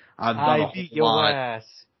here. I beat your ass."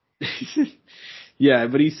 Yeah,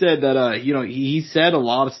 but he said that, he said a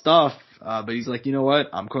lot of stuff, but he's like, you know what?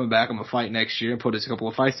 I'm coming back. I'm gonna fight next year and put a couple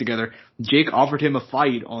of fights together. Jake offered him a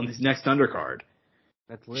fight on his next undercard.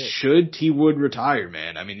 That's lit. Should T Wood retire,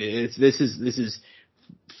 man? I mean, this is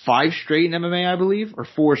 5 straight in MMA, I believe, or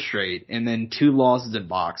 4 straight, and then 2 losses in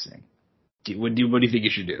boxing. What do you think you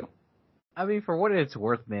should do? I mean, for what it's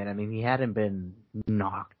worth, man. I mean, he hadn't been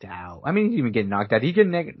knocked out. I mean, he didn't even get knocked out. Did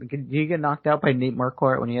he get knocked out by Nate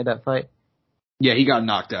Marquardt when he had that fight? Yeah, he got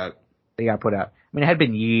knocked out. He got put out. I mean, it had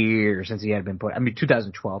been years since he had been put.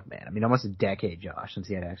 2012, man. I mean, almost a decade, Josh, since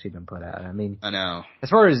he had actually been put out. I mean, I know. As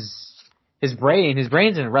far as his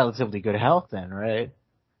brain's in relatively good health, then, right?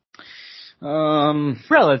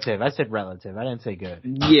 Relative. I said relative. I didn't say good.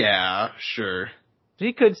 Yeah, sure.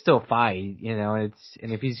 He could still fight, and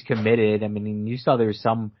if he's committed, I mean, you saw there was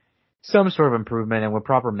some sort of improvement, and with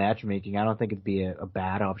proper matchmaking, I don't think it'd be a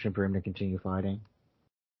bad option for him to continue fighting.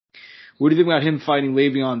 What do you think about him fighting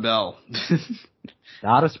Le'Veon Bell?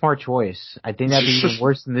 Not a smart choice. I think that'd be even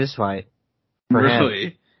worse than this fight. Really?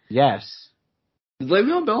 Him. Yes. Does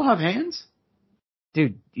Le'Veon Bell have hands?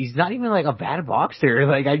 Dude, he's not even a bad boxer.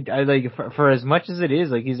 For as much as it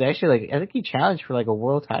is, he's actually I think he challenged for a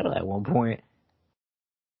world title at one point.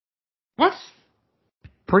 What?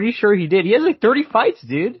 Pretty sure he did. He has 30 fights,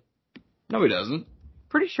 dude. No, he doesn't.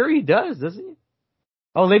 Pretty sure he does, doesn't he?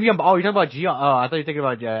 Oh, Le'Veon. Oh, you're talking about Gian. Oh, I thought you were thinking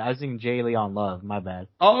about. I was thinking J. Leon Love. My bad.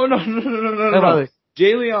 Oh no.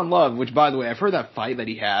 Leon Love, which by the way, I've heard that fight that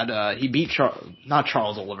he had. He beat not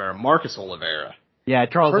Charles Oliveira, Marcus Oliveira. Yeah,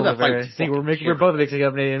 Charles Oliveira. See, we're both mixing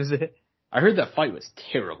up names. I heard that fight was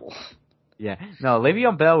terrible. Yeah. No,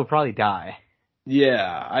 Le'Veon Bell would probably die.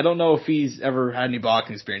 Yeah, I don't know if he's ever had any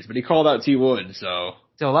boxing experience, but he called out T. Wood, so.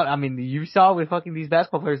 So a lot, I mean, you saw with fucking these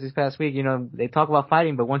basketball players this past week, they talk about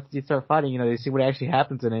fighting, but once you start fighting, they see what actually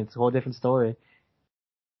happens and it's a whole different story.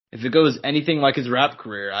 If it goes anything like his rap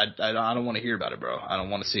career, I don't want to hear about it, bro. I don't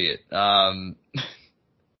want to see it.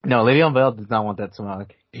 No, Le'Veon Bell does not want that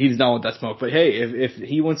smoke. He does not want that smoke, but hey, if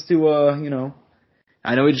he wants to,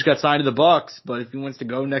 I know he just got signed to the Bucks, but if he wants to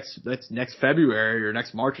go next February or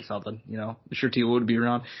next March or something, I'm sure T would be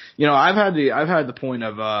around. I've had the point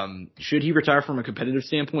of should he retire from a competitive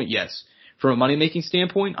standpoint? Yes. From a money making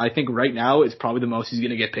standpoint, I think right now it's probably the most he's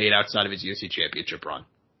gonna get paid outside of his UFC championship run.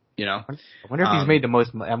 I wonder if he's made the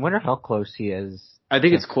most. I wonder how close he is. I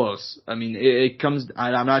think it's close. I mean, it comes.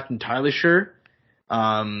 I'm not entirely sure.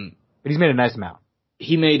 But he's made a nice amount.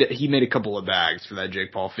 He made a couple of bags for that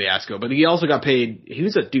Jake Paul fiasco, but he also got paid. He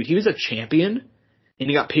was a champion, and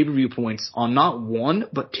he got pay-per-view points on not one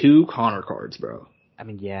but two Conor cards, bro. I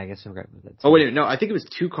mean, yeah, I guess I'm right with that. Oh wait, no, I think it was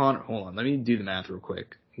two Conor. Hold on, let me do the math real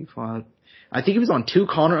quick. He fought. I think he was on two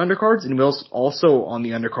Conor undercards, and he was also on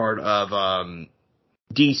the undercard of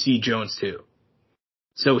DC Jones too.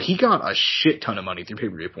 So he got a shit ton of money through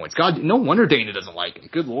pay-per-view points. God, no wonder Dana doesn't like him.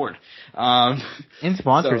 Good lord. And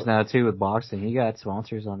sponsors now too with boxing. He got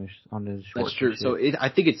sponsors on his short. That's true. So I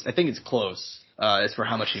think it's close as for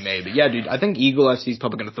how much he made. But yeah, dude, I think Eagle FC is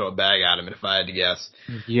probably going to throw a bag at him if I had to guess.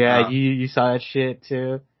 Yeah, you saw that shit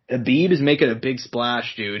too. Habib is making a big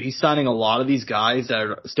splash, dude. He's signing a lot of these guys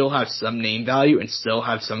that still have some name value and still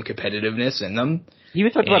have some competitiveness in them. He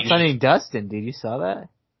even talked about signing Dustin, dude. You saw that?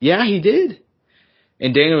 Yeah, he did.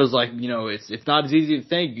 And Dana was like, it's not as easy to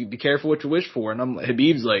think. Be careful what you wish for. And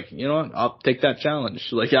Habib's like, you know what? I'll take that challenge.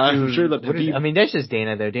 Like, I'm sure that Habib. I mean, that's just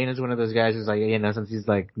Dana though. Dana's one of those guys who's like, since he's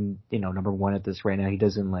like, number one at this right now, he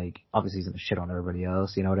doesn't obviously he's gonna shit on everybody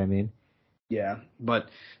else. You know what I mean? Yeah, but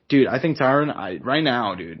dude, I think Tyron, right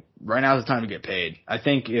now is the time to get paid. I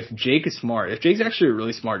think if Jake is smart, if Jake's actually a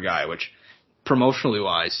really smart guy, which promotionally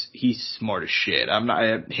wise, he's smart as shit. Him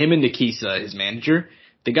and Nikisa, his manager,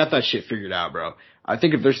 they got that shit figured out, bro. I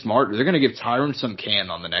think if they're smart, they're gonna give Tyron some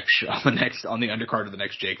can on the undercard of the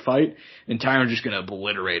next Jake fight, and Tyron's just gonna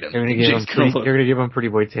obliterate him. They're gonna give him Pretty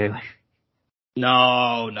Boy Taylor. No.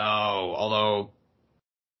 Although,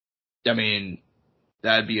 I mean,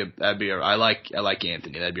 that'd be I like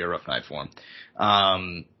Anthony. That'd be a rough night for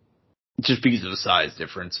him. Just because of the size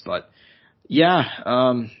difference, but. Yeah,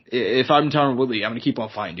 if I'm Tyron Woodley, I'm gonna keep on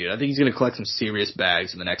fighting, dude. I think he's gonna collect some serious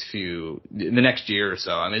bags in the next year or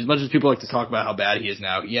so. I mean, as much as people like to talk about how bad he is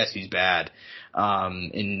now, yes, he's bad.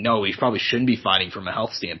 And no, he probably shouldn't be fighting from a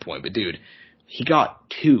health standpoint, but dude, he got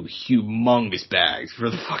two humongous bags for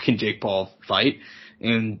the fucking Jake Paul fight,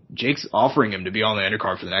 and Jake's offering him to be on the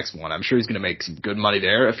undercard for the next one. I'm sure he's gonna make some good money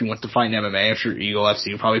there. If he wants to fight in MMA, I'm sure Eagle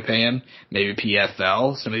FC will probably pay him. Maybe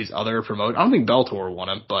PFL, some of these other promoters. I don't think Bellator will want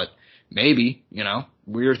him, but maybe,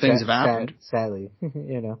 weird things have happened. Sadly,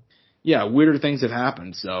 Yeah, weirder things have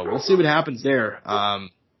happened, so we'll see what happens there.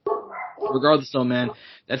 Regardless though, man,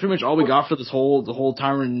 that's pretty much all we got for the whole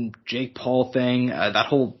Tyron Jake Paul thing, that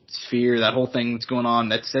whole sphere, that whole thing that's going on.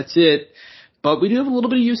 That's it. But we do have a little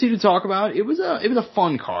bit of UFC to talk about. It was a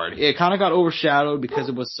fun card. It kind of got overshadowed because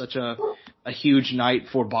it was such a huge night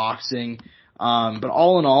for boxing. But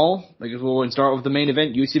all in all, we'll start with the main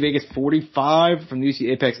event, UFC Vegas 45 from the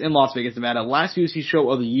UFC Apex in Las Vegas, Nevada. Last UFC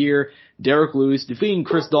show of the year, Derek Lewis defeating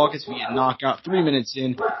Chris Daukaus via knockout 3 minutes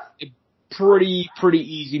in. A pretty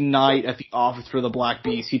easy night at the office for the Black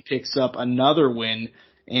Beast. He picks up another win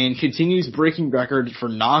and continues breaking records for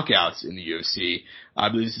knockouts in the UFC. I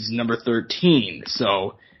believe this is number 13.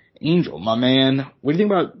 So, Angel, my man, what do you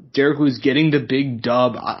think about Derek Lewis getting the big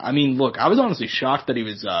dub? I mean, look, I was honestly shocked that he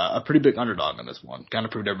was a pretty big underdog in this one. Kind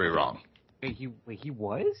of proved everybody wrong. Wait, he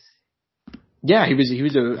was? Yeah, I think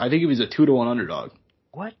he was a 2-1 underdog.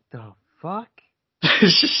 What the fuck?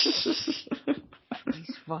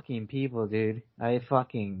 These fucking people, dude. Dude, what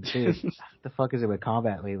the fuck is it with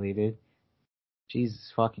combat lately, dude?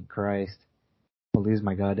 Jesus fucking Christ. I'll lose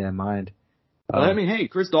my goddamn mind. Well, I mean, hey,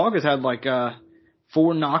 Chris Daukaus had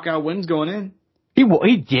 4 knockout wins going in. He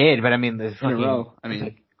did, but I mean, the fucking, in a row. I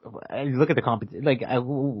mean, look at the competition.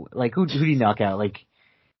 Who did he knock out?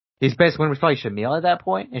 His best win was probably Shamil at that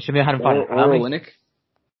point, and Shamil hadn't fought Oleinik.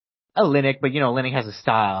 Oleinik, but Oleinik has a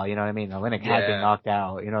style. You know what I mean? Oleinik had been knocked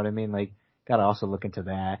out. You know what I mean? Gotta also look into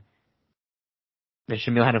that. But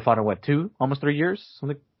Shamil hadn't fought in almost 3 years,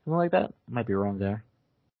 something like that. I might be wrong there.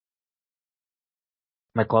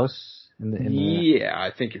 Am I close? Yeah,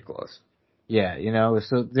 I think you're close. Yeah,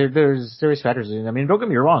 so there's serious factors. I mean, don't get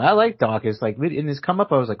me wrong. I like Dawkins. Like, in his come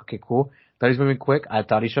up, I was like, okay, cool. Thought he was moving quick. I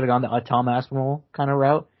thought he should have gone the Tom Aspinall kind of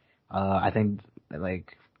route. I think,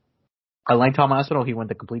 like, I like Tom Aspinall. He went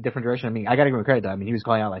the complete different direction. I mean, I gotta give him credit though. I mean, he was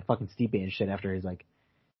calling out like fucking Stipe and shit after his like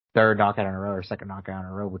third knockout in a row or second knockout in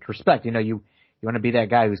a row, which respect. You want to be that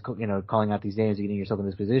guy who's, calling out these names and getting yourself in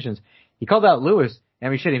these positions. He called out Lewis. I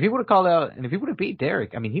mean, shit, if he would have called out, and if he would have beat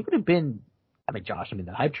Derek, I mean, he would have been, Josh,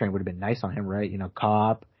 the hype train would have been nice on him, right?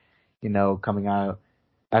 Cop, coming out,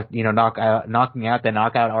 knocking out the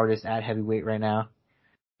knockout artist at heavyweight right now.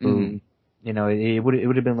 Boom. It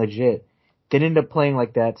would have been legit. Didn't end up playing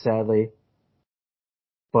like that, sadly.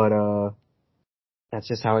 But, that's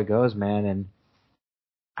just how it goes, man. And,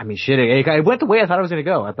 I mean, shit, it went the way I thought it was going to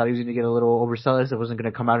go. I thought he was going to get a little overzealous. It wasn't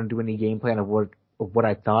going to come out and do any game plan of what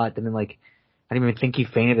I thought. And then, like, I didn't even think he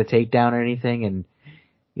feinted a takedown or anything. And,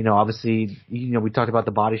 obviously, we talked about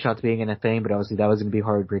the body shots being in a thing, but obviously that was going to be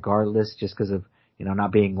hard regardless just because of,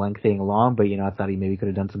 not being lengthy and long. But, I thought he maybe could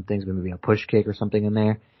have done some things, maybe a push kick or something in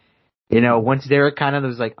there. Once Derek kind of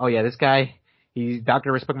was like, oh yeah, this guy, he's not going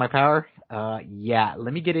to respect my power. Yeah,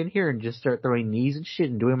 let me get in here and just start throwing knees and shit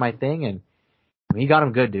and doing my thing. And I mean, he got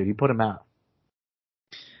him good, dude. He put him out.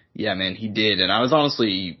 Yeah, man, he did. And I was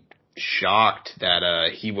honestly shocked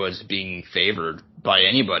that he was being favored by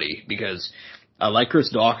anybody because I like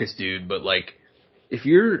Chris Daukaus, dude, but like if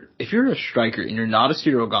you're a striker and you're not a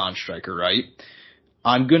Cyril Gane striker, right?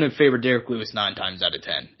 I'm gonna favor Derek Lewis 9 times out of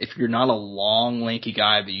 10. If you're not a long, lanky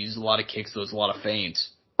guy that uses a lot of kicks, throws a lot of feints,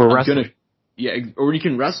 Or wrestle. or you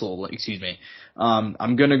can wrestle, excuse me.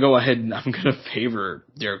 I'm gonna go ahead and I'm gonna favor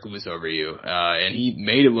Derek Lewis over you. And he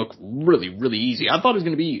made it look really, really easy. I thought it was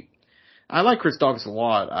gonna be, I like Chris Daukaus a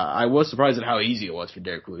lot. I was surprised at how easy it was for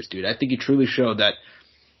Derek Lewis, dude. I think he truly showed that,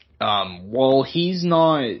 while he's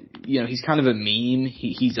not, he's kind of a meme,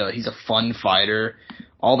 he's a fun fighter,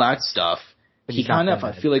 all that stuff. He kind of,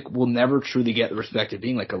 I feel like, will never truly get the respect of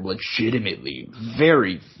being like a legitimately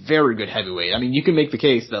very, very good heavyweight. I mean, you can make the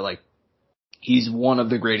case that like, he's one of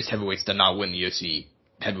the greatest heavyweights to not win the UFC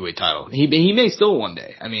heavyweight title. He may still one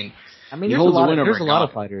day. I mean, there's a lot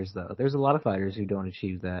of fighters though. There's a lot of fighters who don't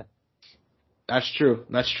achieve that. That's true.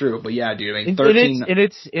 But yeah, dude, I mean, 13. And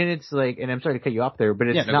it's like, and I'm sorry to cut you off there, but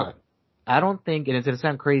it's not, I don't think, and it's going to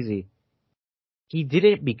sound crazy, he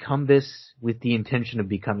didn't become this with the intention of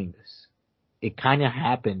becoming this. It kind of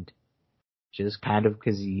happened just kind of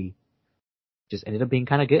because he just ended up being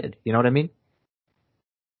kind of good. You know what I mean?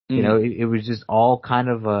 It was just all kind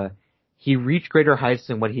of he reached greater heights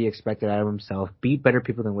than what he expected out of himself, beat better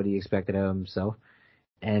people than what he expected out of himself,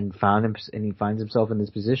 and he finds himself in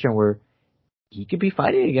this position where he could be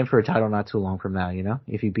fighting again for a title not too long from now,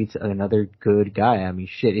 if he beats another good guy. I mean,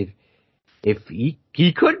 shit, if he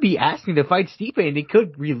could be asking to fight Stipe and they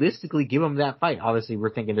could realistically give him that fight. Obviously, we're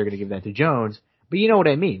thinking they're going to give that to Jones, but you know what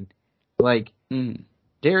I mean. Like,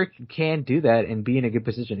 Derek can do that and be in a good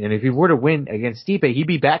position. And if he were to win against Stipe, he'd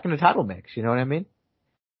be back in the title mix. You know what I mean?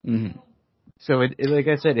 Mm-hmm. So like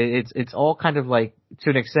I said, it's all kind of like, to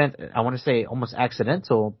an extent, I want to say almost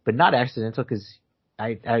accidental, but not accidental because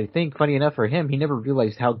I think, funny enough for him, he never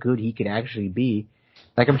realized how good he could actually be.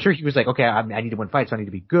 Like, I'm sure he was like, okay, I need to win fights, so I need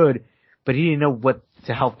to be good. But he didn't know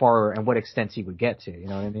how far and what extents he would get to. You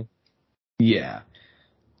know what I mean? Yeah.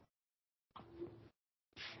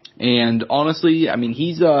 And honestly, I mean,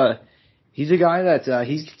 he's a guy that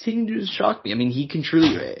he's continuing to shock me. I mean, he can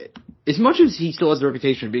truly, as much as he still has a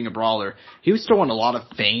reputation of being a brawler, he was throwing a lot of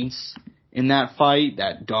feints in that fight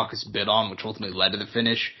that Daukaus bit on, which ultimately led to the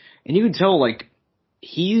finish. And you can tell, like,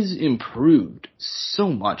 he's improved so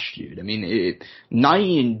much, dude. I mean, night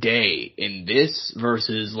and day in this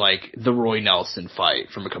versus, like, the Roy Nelson fight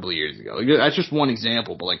from a couple of years ago. Like, that's just one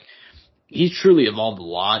example, but, like, he's truly evolved a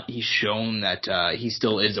lot. He's shown that he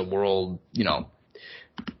still is a world,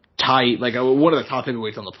 tight, like one of the top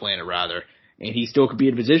heavyweights on the planet, rather. And he still could be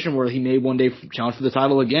in a position where he may one day challenge for the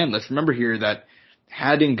title again. Let's remember here that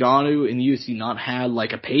had Ngannou in the UFC not had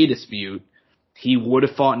like a pay dispute, he would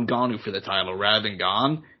have fought Ngannou for the title rather than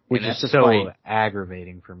Gane. Which is so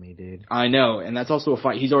aggravating for me, dude. I know, and that's also a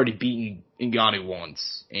fight. He's already beaten Ngannou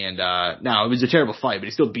once. And now, it was a terrible fight, but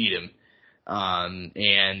he still beat him.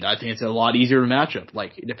 And I think it's a lot easier matchup.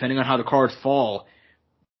 Like, depending on how the cards fall,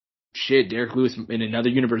 shit, Derek Lewis in another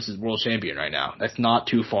universe is world champion right now. That's not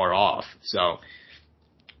too far off. So,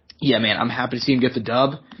 yeah, man, I'm happy to see him get the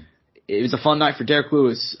dub. It was a fun night for Derek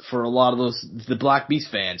Lewis for a lot of the Black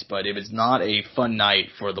Beast fans, but it was not a fun night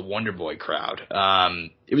for the Wonder Boy crowd.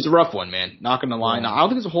 It was a rough one, man. Not gonna lie. Now, I don't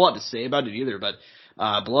think there's a whole lot to say about it either, but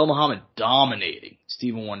Bilal Muhammad dominating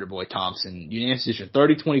Stephen Wonderboy Thompson. Unanimous decision.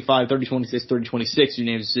 30-25, 30-26, 30-26.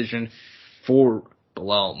 Unanimous decision for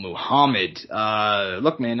Bilal Muhammad.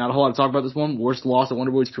 Look, man, not a whole lot to talk about this one. Worst loss of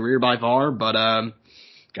Wonderboy's career by far, but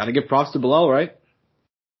gotta give props to Bilal, right?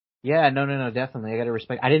 Yeah, no, definitely. I gotta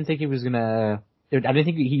respect. I didn't think he was gonna. I didn't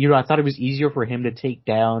think I thought it was easier for him to take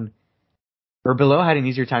down, or Bilal had an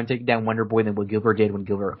easier time taking down Wonderboy than what Gilbert did when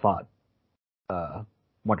Gilbert fought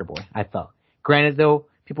Wonderboy. I thought. Granted, though,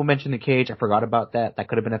 people mentioned the cage. I forgot about that. That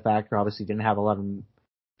could have been a factor. Obviously, didn't have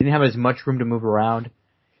as much room to move around.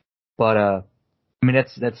 But I mean,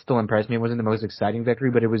 that's still impressed me. It wasn't the most exciting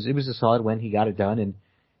victory, but it was a solid win. He got it done, and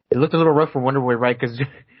it looked a little rough for Wonderboy, right? Because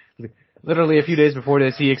literally a few days before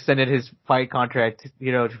this, he extended his fight contract,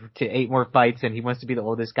 to 8 more fights, and he wants to be the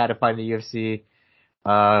oldest guy to fight in the UFC.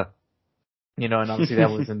 And obviously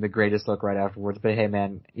that wasn't the greatest look right afterwards. But hey,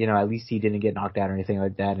 man, at least he didn't get knocked out or anything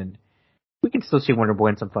like that, and we can still see Wonderboy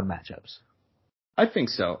in some fun matchups. I think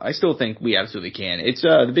so. I still think we absolutely can. It's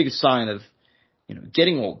the biggest sign of,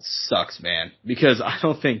 getting old sucks, man. Because I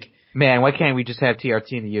don't think. Man, why can't we just have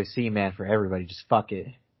TRT in the UFC, man, for everybody? Just fuck it.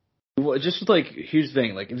 Well, just here's the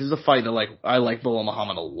thing. If this is a fight that I like Bilal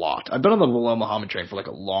Muhammad a lot. I've been on the Bilal Muhammad train for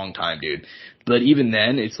a long time, dude. But even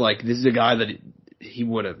then, it's this is a guy that he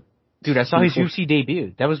would have. Dude, I saw his UFC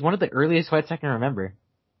debut. That was one of the earliest fights I can remember.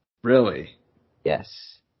 Really?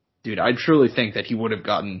 Yes. Dude, I truly think that he would have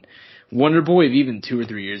gotten Wonderboy even 2 or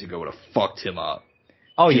 3 years ago would have fucked him up.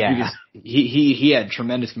 Oh yeah. Because he had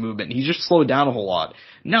tremendous movement. He just slowed down a whole lot.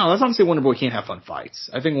 No, that's not to say Wonderboy can't have fun fights.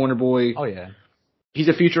 I think Wonderboy. Oh yeah. He's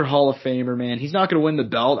a future Hall of Famer, man. He's not going to win the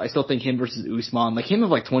belt. I still think him versus Usman, him of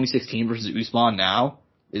 2016 versus Usman now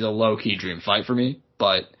is a low key dream fight for me.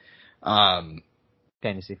 But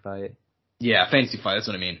fantasy fight. Yeah, fantasy fight. That's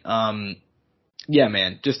what I mean. Yeah,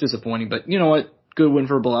 man, just disappointing. But you know what? Good win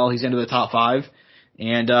for Bilal. He's into the top 5.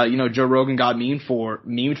 And, Joe Rogan got memed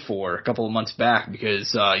for a couple of months back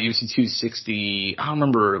because, UFC 260, I don't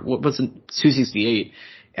remember, what was it, 268,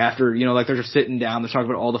 after, they're just sitting down, they're talking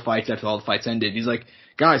about all the fights after all the fights ended. He's like,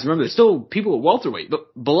 guys, remember, there's still people at welterweight, but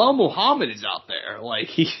Bilal Muhammad is out there.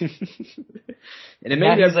 And it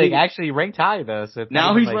made he's actually ranked high though. So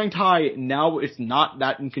now he's ranked high. Now it's not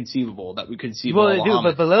that inconceivable that we could see Bilal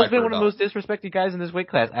Muhammad. But Bilal's been one of the most disrespected guys in this weight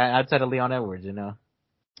class outside of Leon Edwards,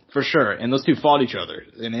 For sure, and those two fought each other,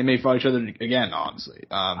 and they may fight each other again, honestly.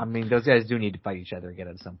 I mean, those guys do need to fight each other again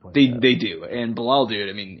at some point. They do, and Bilal, dude,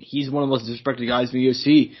 I mean, he's one of the most disrespected guys in the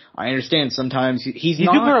UFC. I understand sometimes he's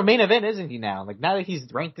not. due for a main event, isn't he now? Now that he's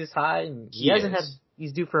ranked this high, and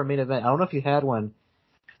he's due for a main event. I don't know if he had one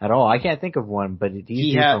at all. I can't think of one, but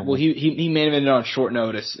he main evented on short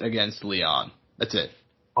notice against Leon. That's it.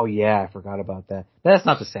 Oh yeah, I forgot about that. That's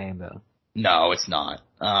not the same though. No, it's not.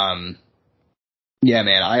 Yeah,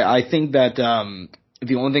 man, I think that,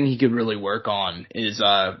 the only thing he could really work on is,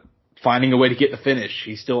 finding a way to get the finish.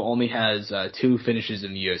 He still only has, 2 finishes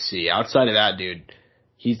in the UFC. Outside of that, dude,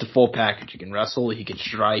 he's the full package. He can wrestle, he can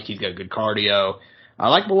strike, he's got good cardio. I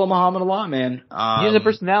like Bilal Muhammad a lot, man. He has a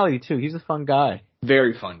personality too. He's a fun guy.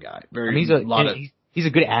 Very fun guy. He's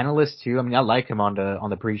a good analyst too. I mean, I like him on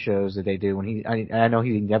the pre-shows that they do when I know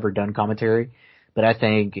he's never done commentary, but I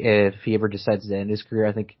think if he ever decides to end his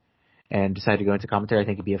career, and decide to go into commentary, I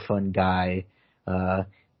think he'd be a fun guy.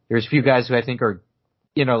 There's a few guys who I think are,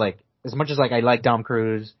 as much as I like Dom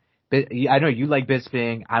Cruz, I know you like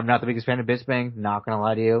Bisping. I'm not the biggest fan of Bisping, not gonna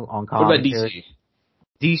lie to you, on commentary. What about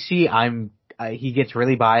DC? DC, he gets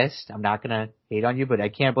really biased. I'm not gonna hate on you, but I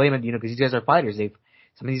can't blame him, because these guys are fighters.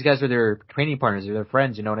 Some of these guys are their training partners, they're their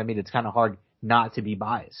friends, you know what I mean? It's kinda hard not to be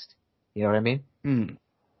biased. You know what I mean? Mm.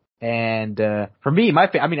 And, for me,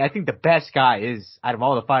 I think the best guy out of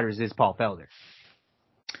all the fighters is Paul Felder.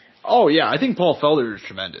 Oh yeah, I think Paul Felder is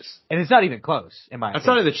tremendous. And it's not even close, in my opinion.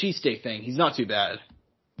 Outside of the cheesesteak thing, he's not too bad.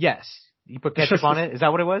 Yes. You put ketchup on it? Is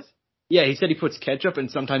that what it was? Yeah, he said he puts ketchup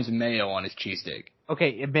and sometimes mayo on his cheesesteak.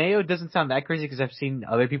 Okay, mayo doesn't sound that crazy because I've seen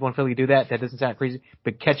other people in Philly do that. That doesn't sound crazy.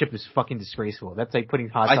 But ketchup is fucking disgraceful. That's like putting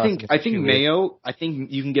hot sauce I think mayo, I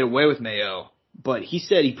think you can get away with mayo, but he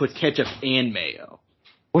said he puts ketchup and mayo.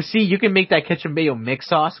 Well, see, you can make that ketchup mayo mix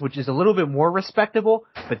sauce, which is a little bit more respectable,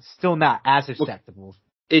 but still not as acceptable.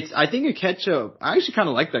 I think a ketchup, I actually kind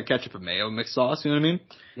of like that ketchup and mayo mix sauce, you know what I mean?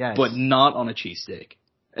 Yes. But not on a cheesesteak.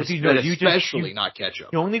 Especially not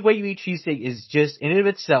ketchup. The only way you eat cheesesteak is just in and of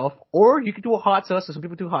itself, or you could do a hot sauce. So some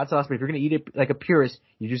people do hot sauce, but if you're going to eat it like a purist,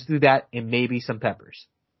 you just do that and maybe some peppers.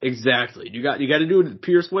 Exactly. You got to do it the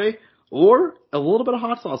purist way, or a little bit of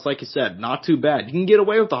hot sauce, like you said. Not too bad. You can get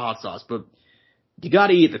away with the hot sauce, but you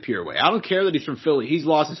gotta eat the pure way. I don't care that he's from Philly. He's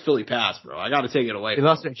lost his Philly pass, bro. I gotta take it away. He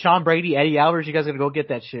lost Sean Brady, Eddie Alvarez. You guys gotta go get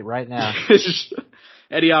that shit right now.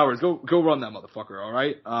 Eddie Hours, go run that motherfucker,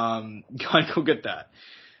 alright? Gotta go get that.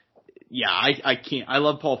 Yeah, I can't. I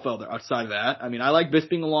love Paul Felder outside of that. I mean, I like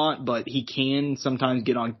Bisping a lot, but he can sometimes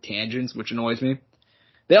get on tangents, which annoys me.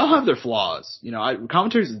 They all have their flaws. You know,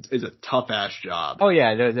 commentary is a tough-ass job. Oh yeah,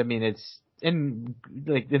 I mean, it's, and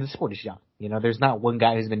like, the sport is young. You know, there's not one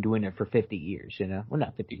guy who's been doing it for 50 years, you know? Well,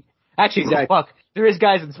 not 50. Actually, Exactly. fuck, there is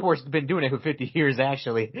guys in sports who've been doing it for 50 years,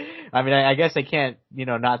 actually. I mean, I guess I can't, you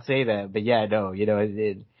know, not say that, but yeah, no, you know,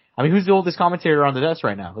 I mean, who's the oldest commentator on the desk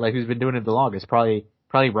right now? Like, who's been doing it the longest? Probably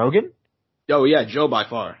Rogan? Oh yeah, Joe by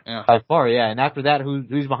far. Yeah. By far, yeah. And after that,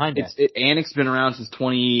 who's behind that? Anik's been around since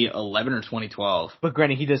 2011 or 2012. But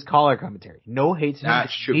granted, he does color commentary. No hate to him.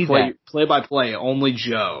 That's true. Play by play, only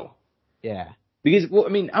Joe. Yeah. Because, well, I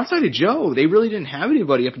mean, outside of Joe, they really didn't have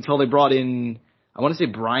anybody up until they brought in, I want to say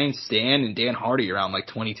Brian Stan and Dan Hardy around like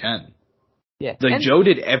 2010. Yeah. Like, Joe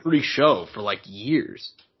did every show for like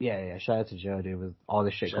years. Yeah. Shout out to Joe, dude, with all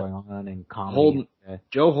this shit going on in comedy.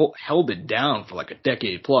 Joe held it down for like a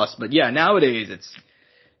decade plus. But yeah, nowadays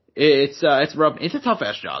it's rough. It's a tough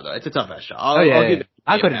ass job though. It's a tough ass job.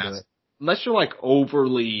 I couldn't do it. Unless you're like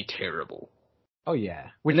overly terrible. Oh yeah.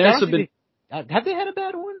 Which have they had a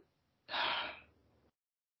bad one?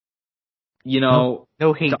 You know,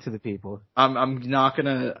 no hate to the people. I'm not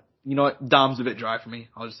gonna. You know what? Dom's a bit dry for me.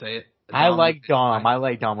 I'll just say it. I like Dom.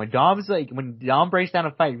 When Dom breaks down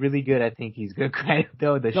a fight really good, I think he's good.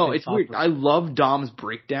 Though it's weird. I love Dom's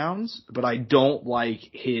breakdowns, but I don't like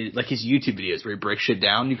his YouTube videos where he breaks shit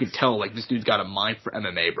down. You could tell like this dude's got a mind for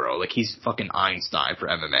MMA, bro. Like he's fucking Einstein for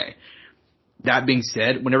MMA. That being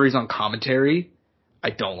said, whenever he's on commentary, I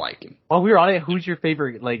don't like him. While we were on it, who's your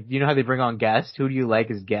favorite? Like, you know how they bring on guests? Who do you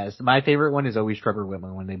like as guests? My favorite one is always Trevor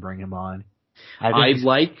Whitman when they bring him on. I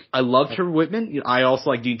love Trevor Whitman. I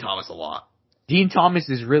also like Dean Thomas a lot. Dean Thomas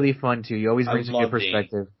is really fun too. He always brings a good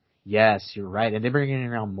perspective. Dean. Yes, you're right. And they're bringing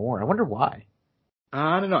him around more. I wonder why.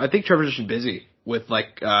 I don't know. I think Trevor's just busy with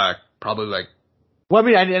probably like. Well, I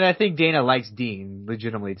mean, and I think Dana likes Dean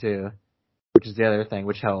legitimately too, which is the other thing,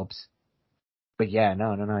 which helps. But yeah,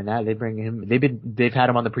 no. Now they bring him. They've had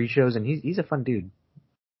him on the pre-shows, and he's a fun dude.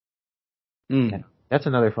 Yeah, that's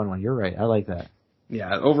another fun one. You're right. I like that.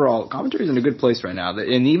 Yeah, overall, commentary's in a good place right now.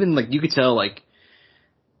 And even, like, you could tell, like,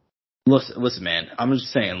 listen, man, I'm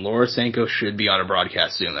just saying, Laura Sanko should be on a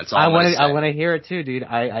broadcast soon. That's all I want to hear it too, dude.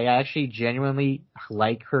 I actually genuinely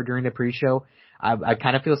like her during the pre-show. I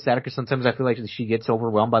kind of feel sad because sometimes I feel like she gets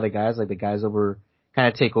overwhelmed by the guys, like the guys kind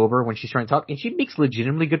of take over when she's trying to talk, and she makes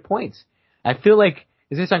legitimately good points. I feel like,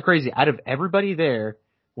 it's gonna sound crazy, out of everybody there,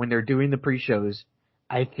 when they're doing the pre-shows,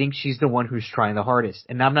 I think she's the one who's trying the hardest.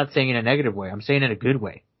 And I'm not saying in a negative way. I'm saying in a good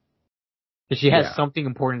way. Because she has something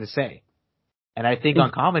important to say. And I think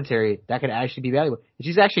on commentary, that could actually be valuable. And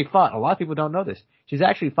she's actually fought. A lot of people don't know this. She's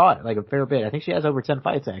actually fought like a fair bit. I think she has over 10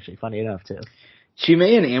 fights actually, funny enough too. She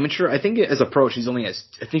may an amateur. I think as a pro, I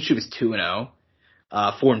think she was 2-0.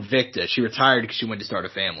 For Invicta. She retired because she went to start a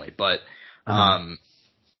family. But,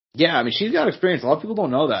 yeah, I mean, she's got experience. A lot of people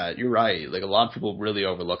don't know that. You're right. Like, a lot of people really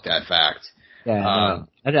overlook that fact. Yeah,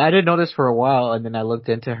 I didn't know this for a while, and then I looked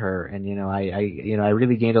into her, and I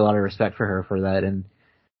really gained a lot of respect for her for that, and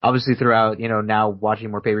obviously throughout, now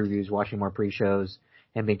watching more pay-per-views, watching more pre-shows,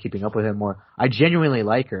 and been keeping up with him more, I genuinely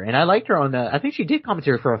like her, and I liked her on I think she did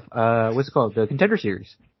commentary for what's it called, the Contender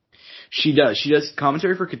Series. She does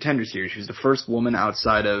commentary for Contender Series. She was the first woman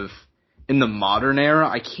outside of in the modern era.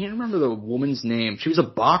 I can't remember the woman's name. She was a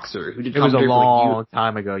boxer who did commentary. It was a long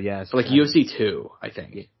time ago, yes. For UFC 2, I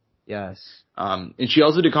think. Yes. And she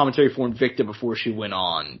also did commentary for Invicta before she went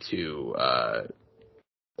on to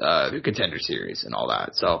the Contender Series and all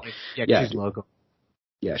that. So yeah, she's local.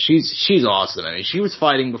 Yeah, she's awesome. I mean, she was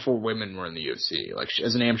fighting before women were in the UFC. Like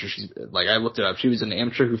as an amateur, she's like I looked it up. She was an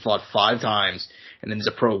amateur who fought 5 times and then as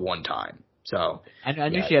a pro 1 time. So I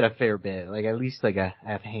knew she had a fair bit, like at least like a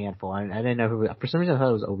handful. I didn't know who. For some reason, I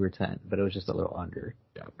thought it was over 10, but it was just a little under.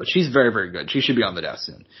 Yeah, but she's very, very good. She should be on the desk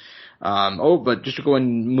soon. But just to go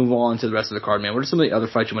and move on to the rest of the card, man, what are some of the other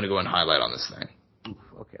fights you want to go and highlight on this thing?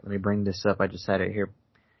 Okay, let me bring this up. I just had it here.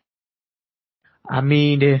 I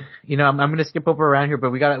mean, I'm going to skip over around here, but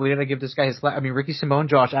we gotta give this guy his slack. I mean, Ricky Simón,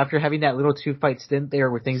 Josh, after having that little 2-fight stint there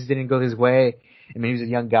where things didn't go his way, I mean, he was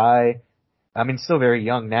a young guy. I mean, still very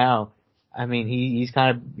young now. I mean, he's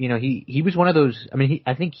kind of, he was one of those, I mean,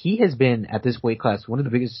 I think he has been at this weight class, one of the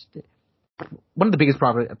biggest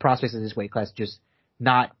prospects of this weight class, just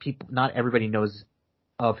not everybody knows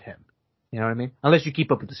of him. You know what I mean? Unless you keep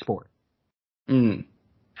up with the sport. Mm.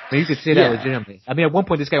 But you could say that legitimately. I mean, at one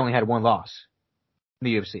point, this guy only had 1 loss in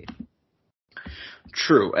the UFC.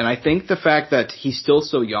 True. And I think the fact that he's still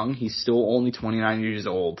so young, he's still only 29 years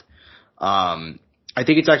old, I I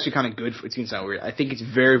think it's actually kind of good. It's going to sound weird. I think it's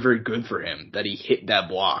very, very good for him that he hit that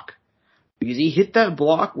block. Because he hit that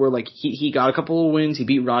block where, like, he got a couple of wins. He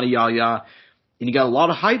beat Ronnie Yahya. And he got a lot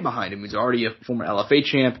of hype behind him. He was already a former LFA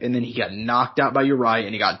champ. And then he got knocked out by Uriah.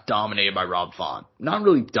 And he got dominated by Rob Font. Not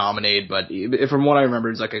really dominated, but from what I remember,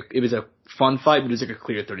 it was a fun fight. But it was like a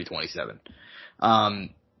clear 30-27.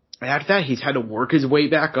 After that, he's had to work his way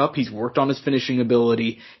back up. He's worked on his finishing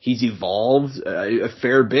ability. He's evolved a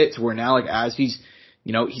fair bit to where now, like, as he's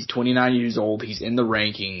 29 years old. He's in the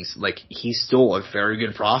rankings. Like, he's still a very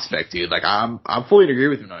good prospect, dude. Like, I'm fully agree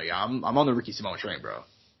with him. No, yeah, I'm on the Ricky Simon train, bro.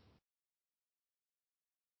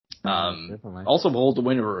 Also holds the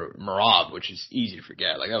win over Merab, which is easy to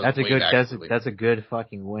forget. Like, that was that's a good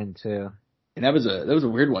fucking win too. And that was a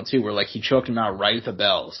weird one too, where like he choked him out right at the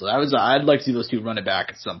bell. So I'd like to see those two run it back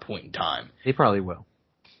at some point in time. They probably will.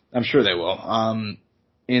 I'm sure they will.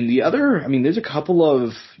 And the other, I mean, there's a couple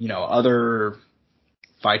of other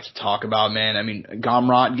fights to talk about, man. I mean,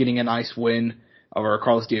 Gamrot getting a nice win over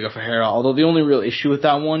Carlos Diego Ferreira. Although the only real issue with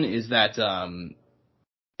that one is that,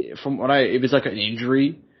 it was like an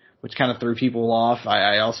injury, which kind of threw people off.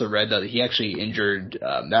 I also read that he actually injured,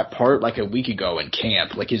 that part like a week ago in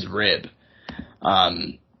camp, like his rib.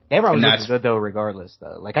 Gamrot was looking good though, regardless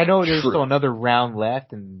though. Like, I know there's still another round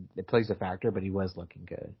left and it plays a factor, but he was looking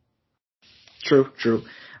good. True.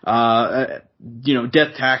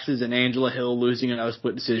 Death taxes and Angela Hill losing another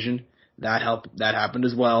split decision. That happened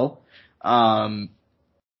as well.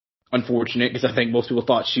 Unfortunate, because I think most people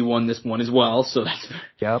thought she won this one as well, so that's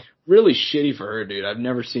really shitty for her, dude. I've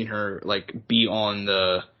never seen her, like, be on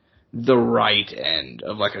the right end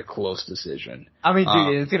of, like, a close decision. I mean,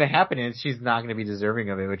 dude, it's gonna happen and she's not gonna be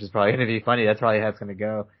deserving of it, which is probably gonna be funny. That's probably how it's gonna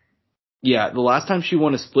go. Yeah, the last time she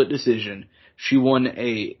won a split decision, she won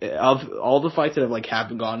of all the fights that have like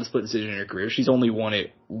gone to split decision in her career, she's only won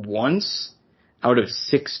it once out of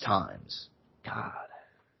 6 times. God.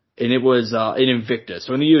 And it was in Invicta.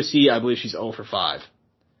 So in the UFC, I believe she's 0 for 5.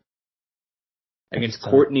 Against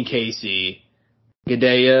Courtney Casey,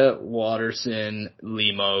 Gadea, Watterson,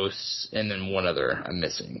 Lemos, and then one other I'm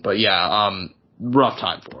missing. But yeah, rough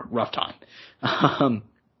time for her. Rough time.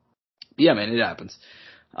 Yeah, man, it happens.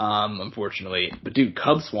 Unfortunately. But dude,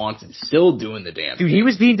 Cub Swanson's still doing the damn thing. He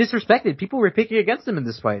was being disrespected. People were picking against him in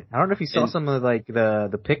this fight. I don't know if you saw some of like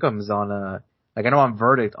the pick'ems on like I know on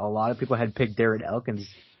Verdict, a lot of people had picked Darren Elkins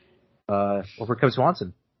over Cub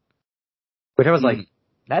Swanson. Which I was like,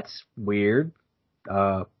 that's weird.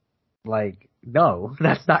 Like, no,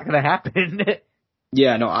 that's not gonna happen.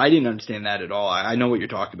 Yeah, no, I didn't understand that at all. I know what you're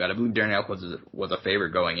talking about. I believe Darren Elkins was a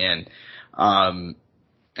favorite going in.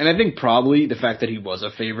 And I think probably the fact that he was a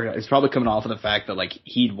favorite is probably coming off of the fact that, like,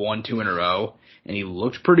 he'd won 2 in a row, and he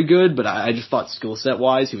looked pretty good, but I just thought skill set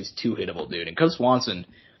wise, he was too hittable, dude. And Cub Swanson,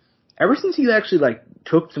 ever since he actually, like,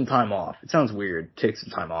 took some time off, it sounds weird, take some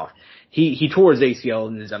time off, he tore his ACL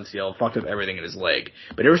and his MCL, fucked up everything in his leg.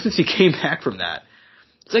 But ever since he came back from that,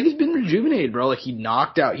 it's like he's been rejuvenated, bro. Like, he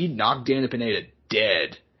knocked Daniel Pineda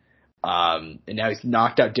dead. And now he's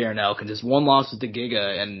knocked out Darren Elkins. His one loss with the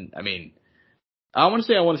Giga, and, I mean, I want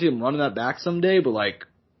to see him running that back someday, but like,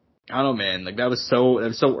 I don't know, man. Like, that was so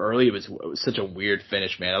early. It was such a weird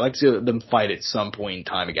finish, man. I'd like to see them fight at some point in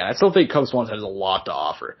time again. I still think Cub Swanson has a lot to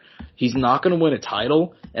offer. He's not going to win a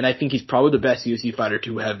title, and I think he's probably the best UFC fighter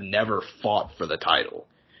to have never fought for the title.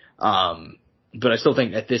 But I still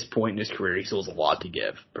think at this point in his career, he still has a lot to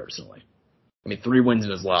give, personally. I mean, 3 wins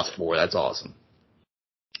in his last 4. That's awesome.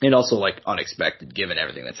 And also, like, unexpected given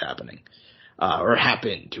everything that's happening, or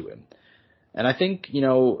happened to him. And I think,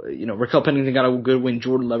 Raquel Pennington got a good win.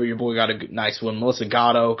 Jordan Levy, your boy, got a nice win. Melissa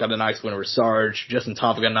Gatto got a nice win over Sarge. Justin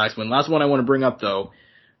Toffa got a nice win. Last one I want to bring up, though,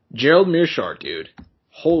 Gerald Meerschaert, dude.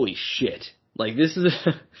 Holy shit. Like, this is,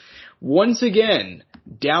 once again,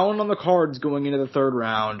 down on the cards going into the 3rd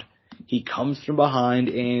round. He comes from behind,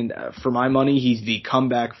 and for my money, he's the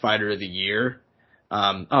comeback fighter of the year.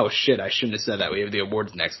 Oh, shit, I shouldn't have said that. We have the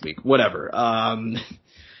awards next week. Whatever.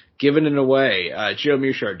 Giving it away. Gerald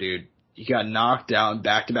Meerschaert, dude. He got knocked out in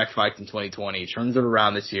back-to-back fights in 2020. He turns it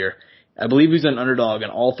around this year. I believe he's an underdog in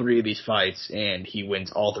all 3 of these fights, and he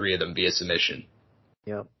wins all 3 of them via submission.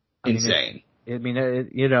 Yep. Insane. He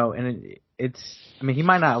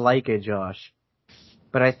might not like it, Josh,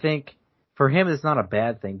 but I think for him it's not a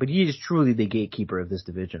bad thing. But he is truly the gatekeeper of this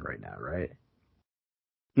division right now, right?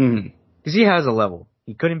 Mm-hmm. Because he has a level.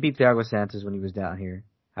 He couldn't beat Thiago Santos when he was down here.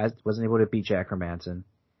 Wasn't able to beat Jack Hermanson.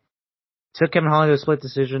 Took Kevin Holland to a split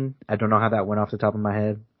decision. I don't know how that went off the top of my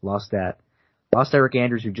head. Lost that. Lost Eric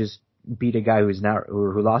Andrews, who just beat a guy who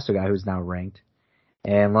lost a guy who's now ranked.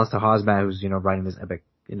 And lost to Hosmat, who's, riding this epic,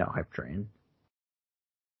 hype train.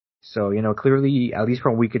 So, clearly, at least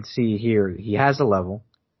from what we could see here, he has a level.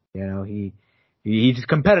 He's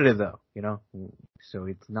competitive though, So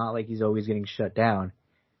it's not like he's always getting shut down.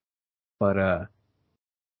 But, I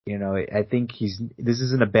think this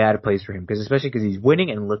isn't a bad place for him, especially because he's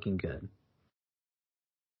winning and looking good.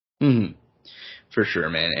 Mm-hmm. For sure,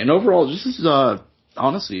 man. And overall, this is,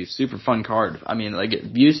 honestly, a super fun card. I mean, like,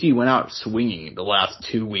 UFC went out swinging the last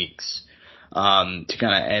 2 weeks. To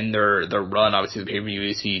kind of end their run. Obviously, the pay-per-view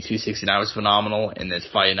UFC 269 was phenomenal, and this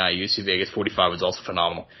fight night UFC Vegas 45 was also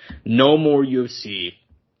phenomenal. No more UFC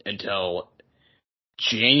until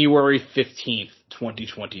January 15th,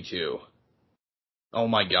 2022. Oh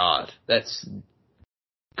my God, that's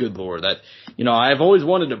good lord. That I've always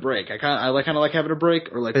wanted a break. I kind of like having a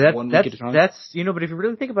break or like 1 week at a time. But if you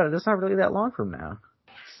really think about it, that's not really that long from now.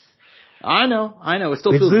 I know. It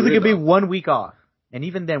still feels literally weird. It's gonna be 1 week off. And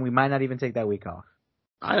even then, we might not even take that week off.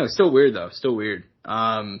 I know, it's still weird though. Still weird.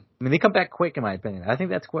 I mean, they come back quick, in my opinion. I think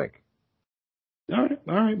that's quick. All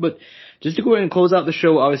right. But just to go ahead and close out the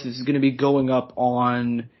show, obviously this is going to be going up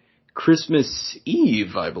on Christmas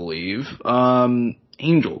Eve, I believe.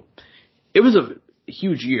 Angel. It was a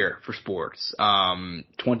huge year for sports.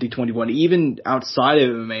 2021, even outside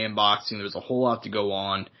of MMA and boxing, there was a whole lot to go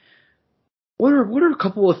on. What are a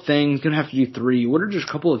couple of things, gonna have to do 3, what are just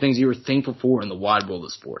a couple of things you were thankful for in the wide world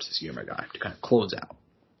of sports this year, my guy, to kind of close out?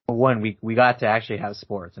 Well, one, we got to actually have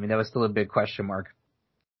sports. I mean, that was still a big question mark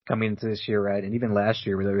coming into this year, right? And even last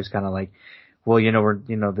year, where there was kind of like, well,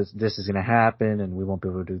 this is gonna happen, and we won't be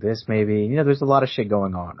able to do this maybe. There's a lot of shit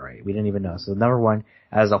going on, right? We didn't even know. So number one,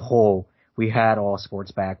 as a whole, we had all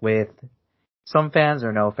sports back with some fans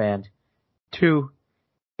or no fans. 2,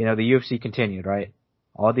 the UFC continued, right?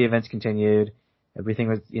 All the events continued. Everything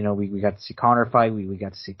was, we got to see Conor fight. We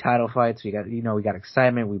got to see title fights. We got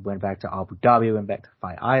excitement. We went back to Abu Dhabi. We went back to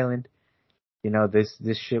Fight Island.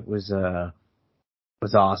 This shit was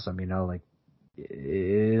awesome. Like,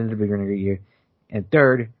 it ended up being a good year. And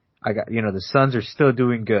 3rd, I got, the Suns are still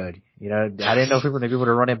doing good. I didn't know if we were going to be able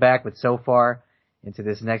to run it back, but so far into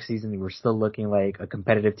this next season, we're still looking like a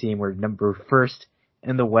competitive team. We're number 1st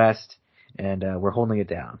in the West, and we're holding it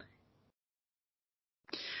down.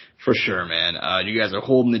 For sure, man. You guys are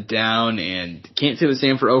holding it down, and can't say the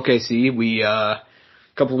same for OKC. We, a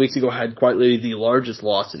couple of weeks ago had quite literally the largest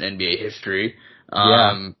loss in NBA history.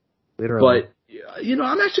 Yeah, literally. But,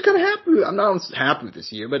 I'm actually kind of happy. I'm not happy with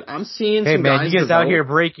this year, but I'm seeing some guys. Hey, man, you guys out here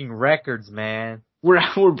breaking records, man.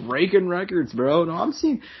 We're breaking records, bro. No, I'm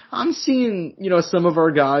seeing, some of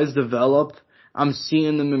our guys develop. I'm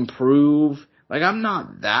seeing them improve. Like, I'm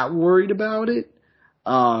not that worried about it.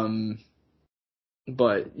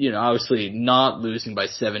 But, obviously not losing by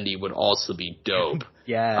 70 would also be dope.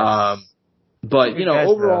 Yeah. But,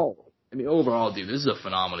 overall, dude, this is a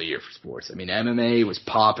phenomenal year for sports. I mean, MMA was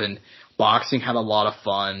popping. Boxing had a lot of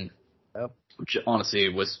fun. Yep. Which honestly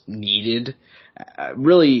was needed.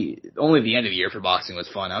 Really, only the end of the year for boxing was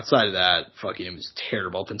fun. Outside of that, fucking, it was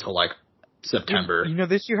terrible up until like September.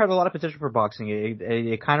 This year had a lot of potential for boxing.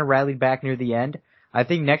 It kind of rallied back near the end. I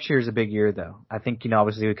think next year is a big year though. I think,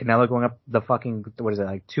 obviously with Canelo going up the fucking, what is it,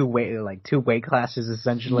 like two weight classes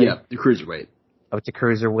essentially. Yeah, the cruiserweight. Up to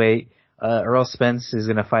cruiserweight. Errol Spence is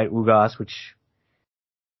gonna fight Ugas, which,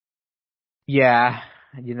 yeah,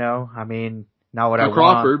 I mean, not what I want.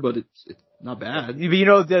 Crawford, but it's not bad.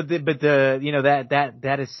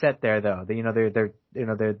 That is set there though.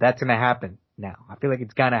 That's gonna happen now. I feel like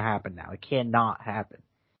it's gonna happen now. It cannot happen.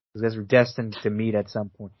 Because we're destined to meet at some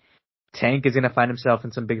point. Tank is gonna find himself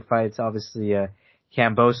in some big fights. Obviously,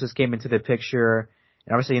 Kambosos came into the picture.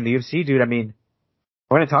 And obviously in the UFC, dude, I mean,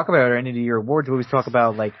 we're gonna talk about our end of the year awards. We always talk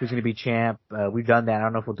about like who's gonna be champ. We've done that. I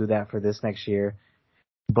don't know if we'll do that for this next year.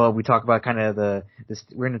 But we talk about kind of we're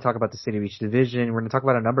going to talk about the state of each division. We're going to talk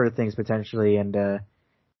about a number of things potentially. And,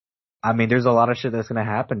 I mean, there's a lot of shit that's going to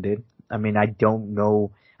happen, dude. I mean, I don't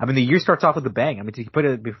know. I mean, the year starts off with a bang. I mean, to put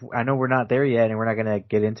it before, I know we're not there yet and we're not going to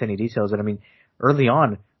get into any details, but I mean, early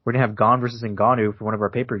on, we're going to have Gane versus Ngannou for one of our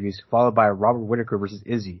pay-per-views, followed by Robert Whittaker versus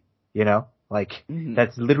Izzy.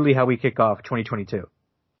 That's literally how we kick off 2022.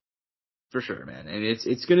 For sure, man. And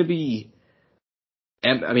it's going to be,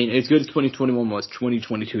 I mean, as good as 2021 was,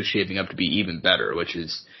 2022 is shaping up to be even better, which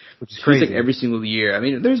is crazy. Like every single year. I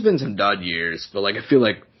mean, there's been some dud years, but like I feel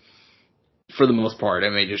like for the most part,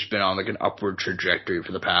 MMA just been on like an upward trajectory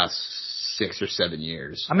for the past 6 or 7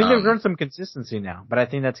 years. I mean, they've earned some consistency now, but I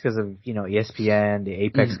think that's because of ESPN, the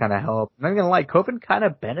Apex kind of helped. I'm not gonna lie, COVID kind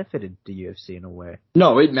of benefited the UFC in a way.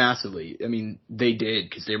 No, it massively. I mean, they did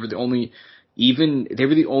because they were the only. They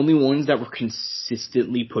were the only ones that were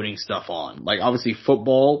consistently putting stuff on. Like, obviously,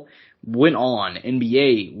 football went on.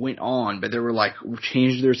 NBA went on, but they were like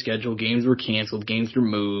changed their schedule. Games were canceled. Games were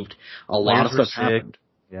moved. A lot of stuff happened.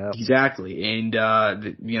 Yeah, exactly. And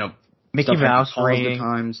Mickey Mouse ring.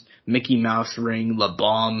 times. Mickey Mouse ring. La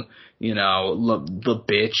Bomb. the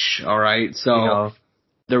bitch. All right. So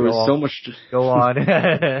there was so much. Go on.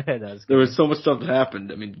 There was so much stuff that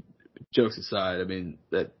happened. I mean, jokes aside, I mean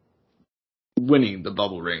that winning the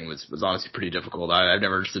bubble ring was honestly pretty difficult. I've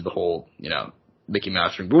never understood the whole Mickey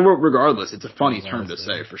Mouse ring. But regardless, it's a funny term to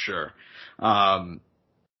say for sure. But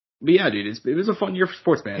yeah, dude, it was a fun year for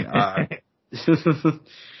sports, man.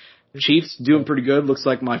 Chiefs doing pretty good. Looks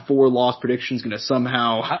like my 4-loss prediction is going to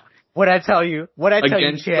somehow. What'd I tell you,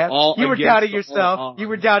 champ? You were doubting yourself. You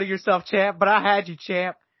were doubting yourself, champ. But I had you,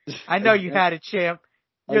 champ. I know you had it, champ.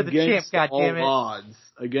 You're the champ, goddammit.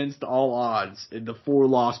 Against all odds, the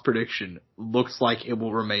 4-loss prediction looks like it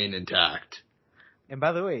will remain intact. And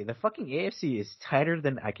by the way, the fucking AFC is tighter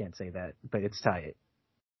than I can't say that, but it's tight.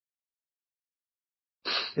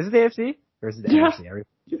 Is it the AFC or is it the NFC?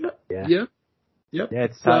 Yeah. Yep. Yeah,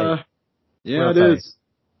 it's tight. Yeah, it is.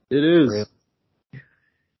 It is.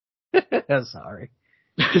 I'm sorry.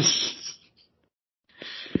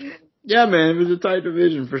 Yeah, man, it was a tight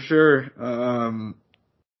division for sure.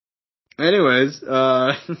 Anyways,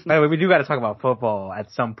 by the way, we do got to talk about football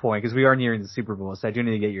at some point because we are nearing the Super Bowl, so I do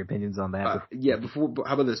need to get your opinions on that.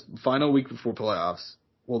 How about this final week before playoffs?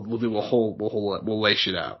 We'll do we'll lay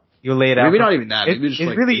shit out. You'll lay it out. Maybe not even that. It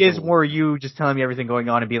really is more you just telling me everything going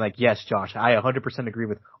on and being like, yes, Josh, I 100% agree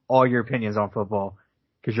with all your opinions on football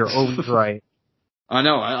because you're always right. I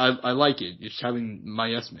know. I like it. Just having my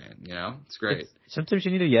yes man, it's great. Sometimes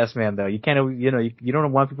you need a yes man though. You can't, you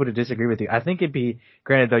don't want people to disagree with you. I think it'd be,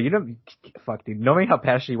 granted though, dude, knowing how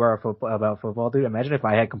passionate you are about football, dude, imagine if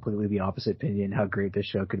I had completely the opposite opinion, how great this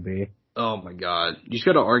show could be. Oh my god. You just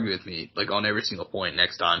gotta argue with me, like, on every single point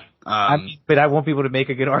next time. But I won't be able to make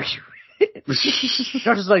a good argument.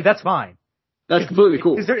 Josh is like, that's fine. That's completely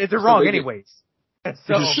cool. Because they're wrong anyways.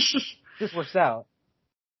 So, this works out.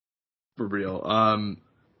 For real.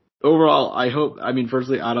 Overall,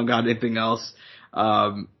 firstly, I don't got anything else.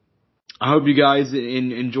 I hope you guys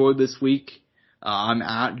enjoyed this week. I'm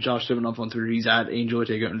at Josh 7 on Twitter. He's at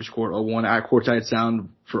Angel__01 at Quartet Sound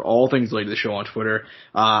for all things related to the show on Twitter.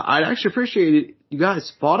 I'd actually appreciate it. You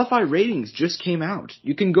guys, Spotify ratings just came out.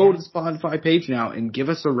 You can go to the Spotify page now and give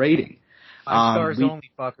us a rating. 5 stars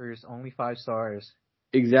only, fuckers. Only 5 stars.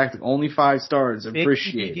 Exactly. Only 5 stars. Big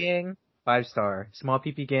Appreciate PP gang, 5 star. Small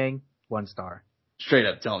PP gang, 1 star. Straight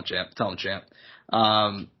up. Tell him, champ.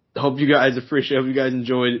 Hope you guys appreciate it. Hope you guys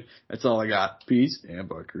enjoyed it. That's all I got. Peace and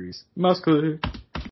Buckarees. Muscle.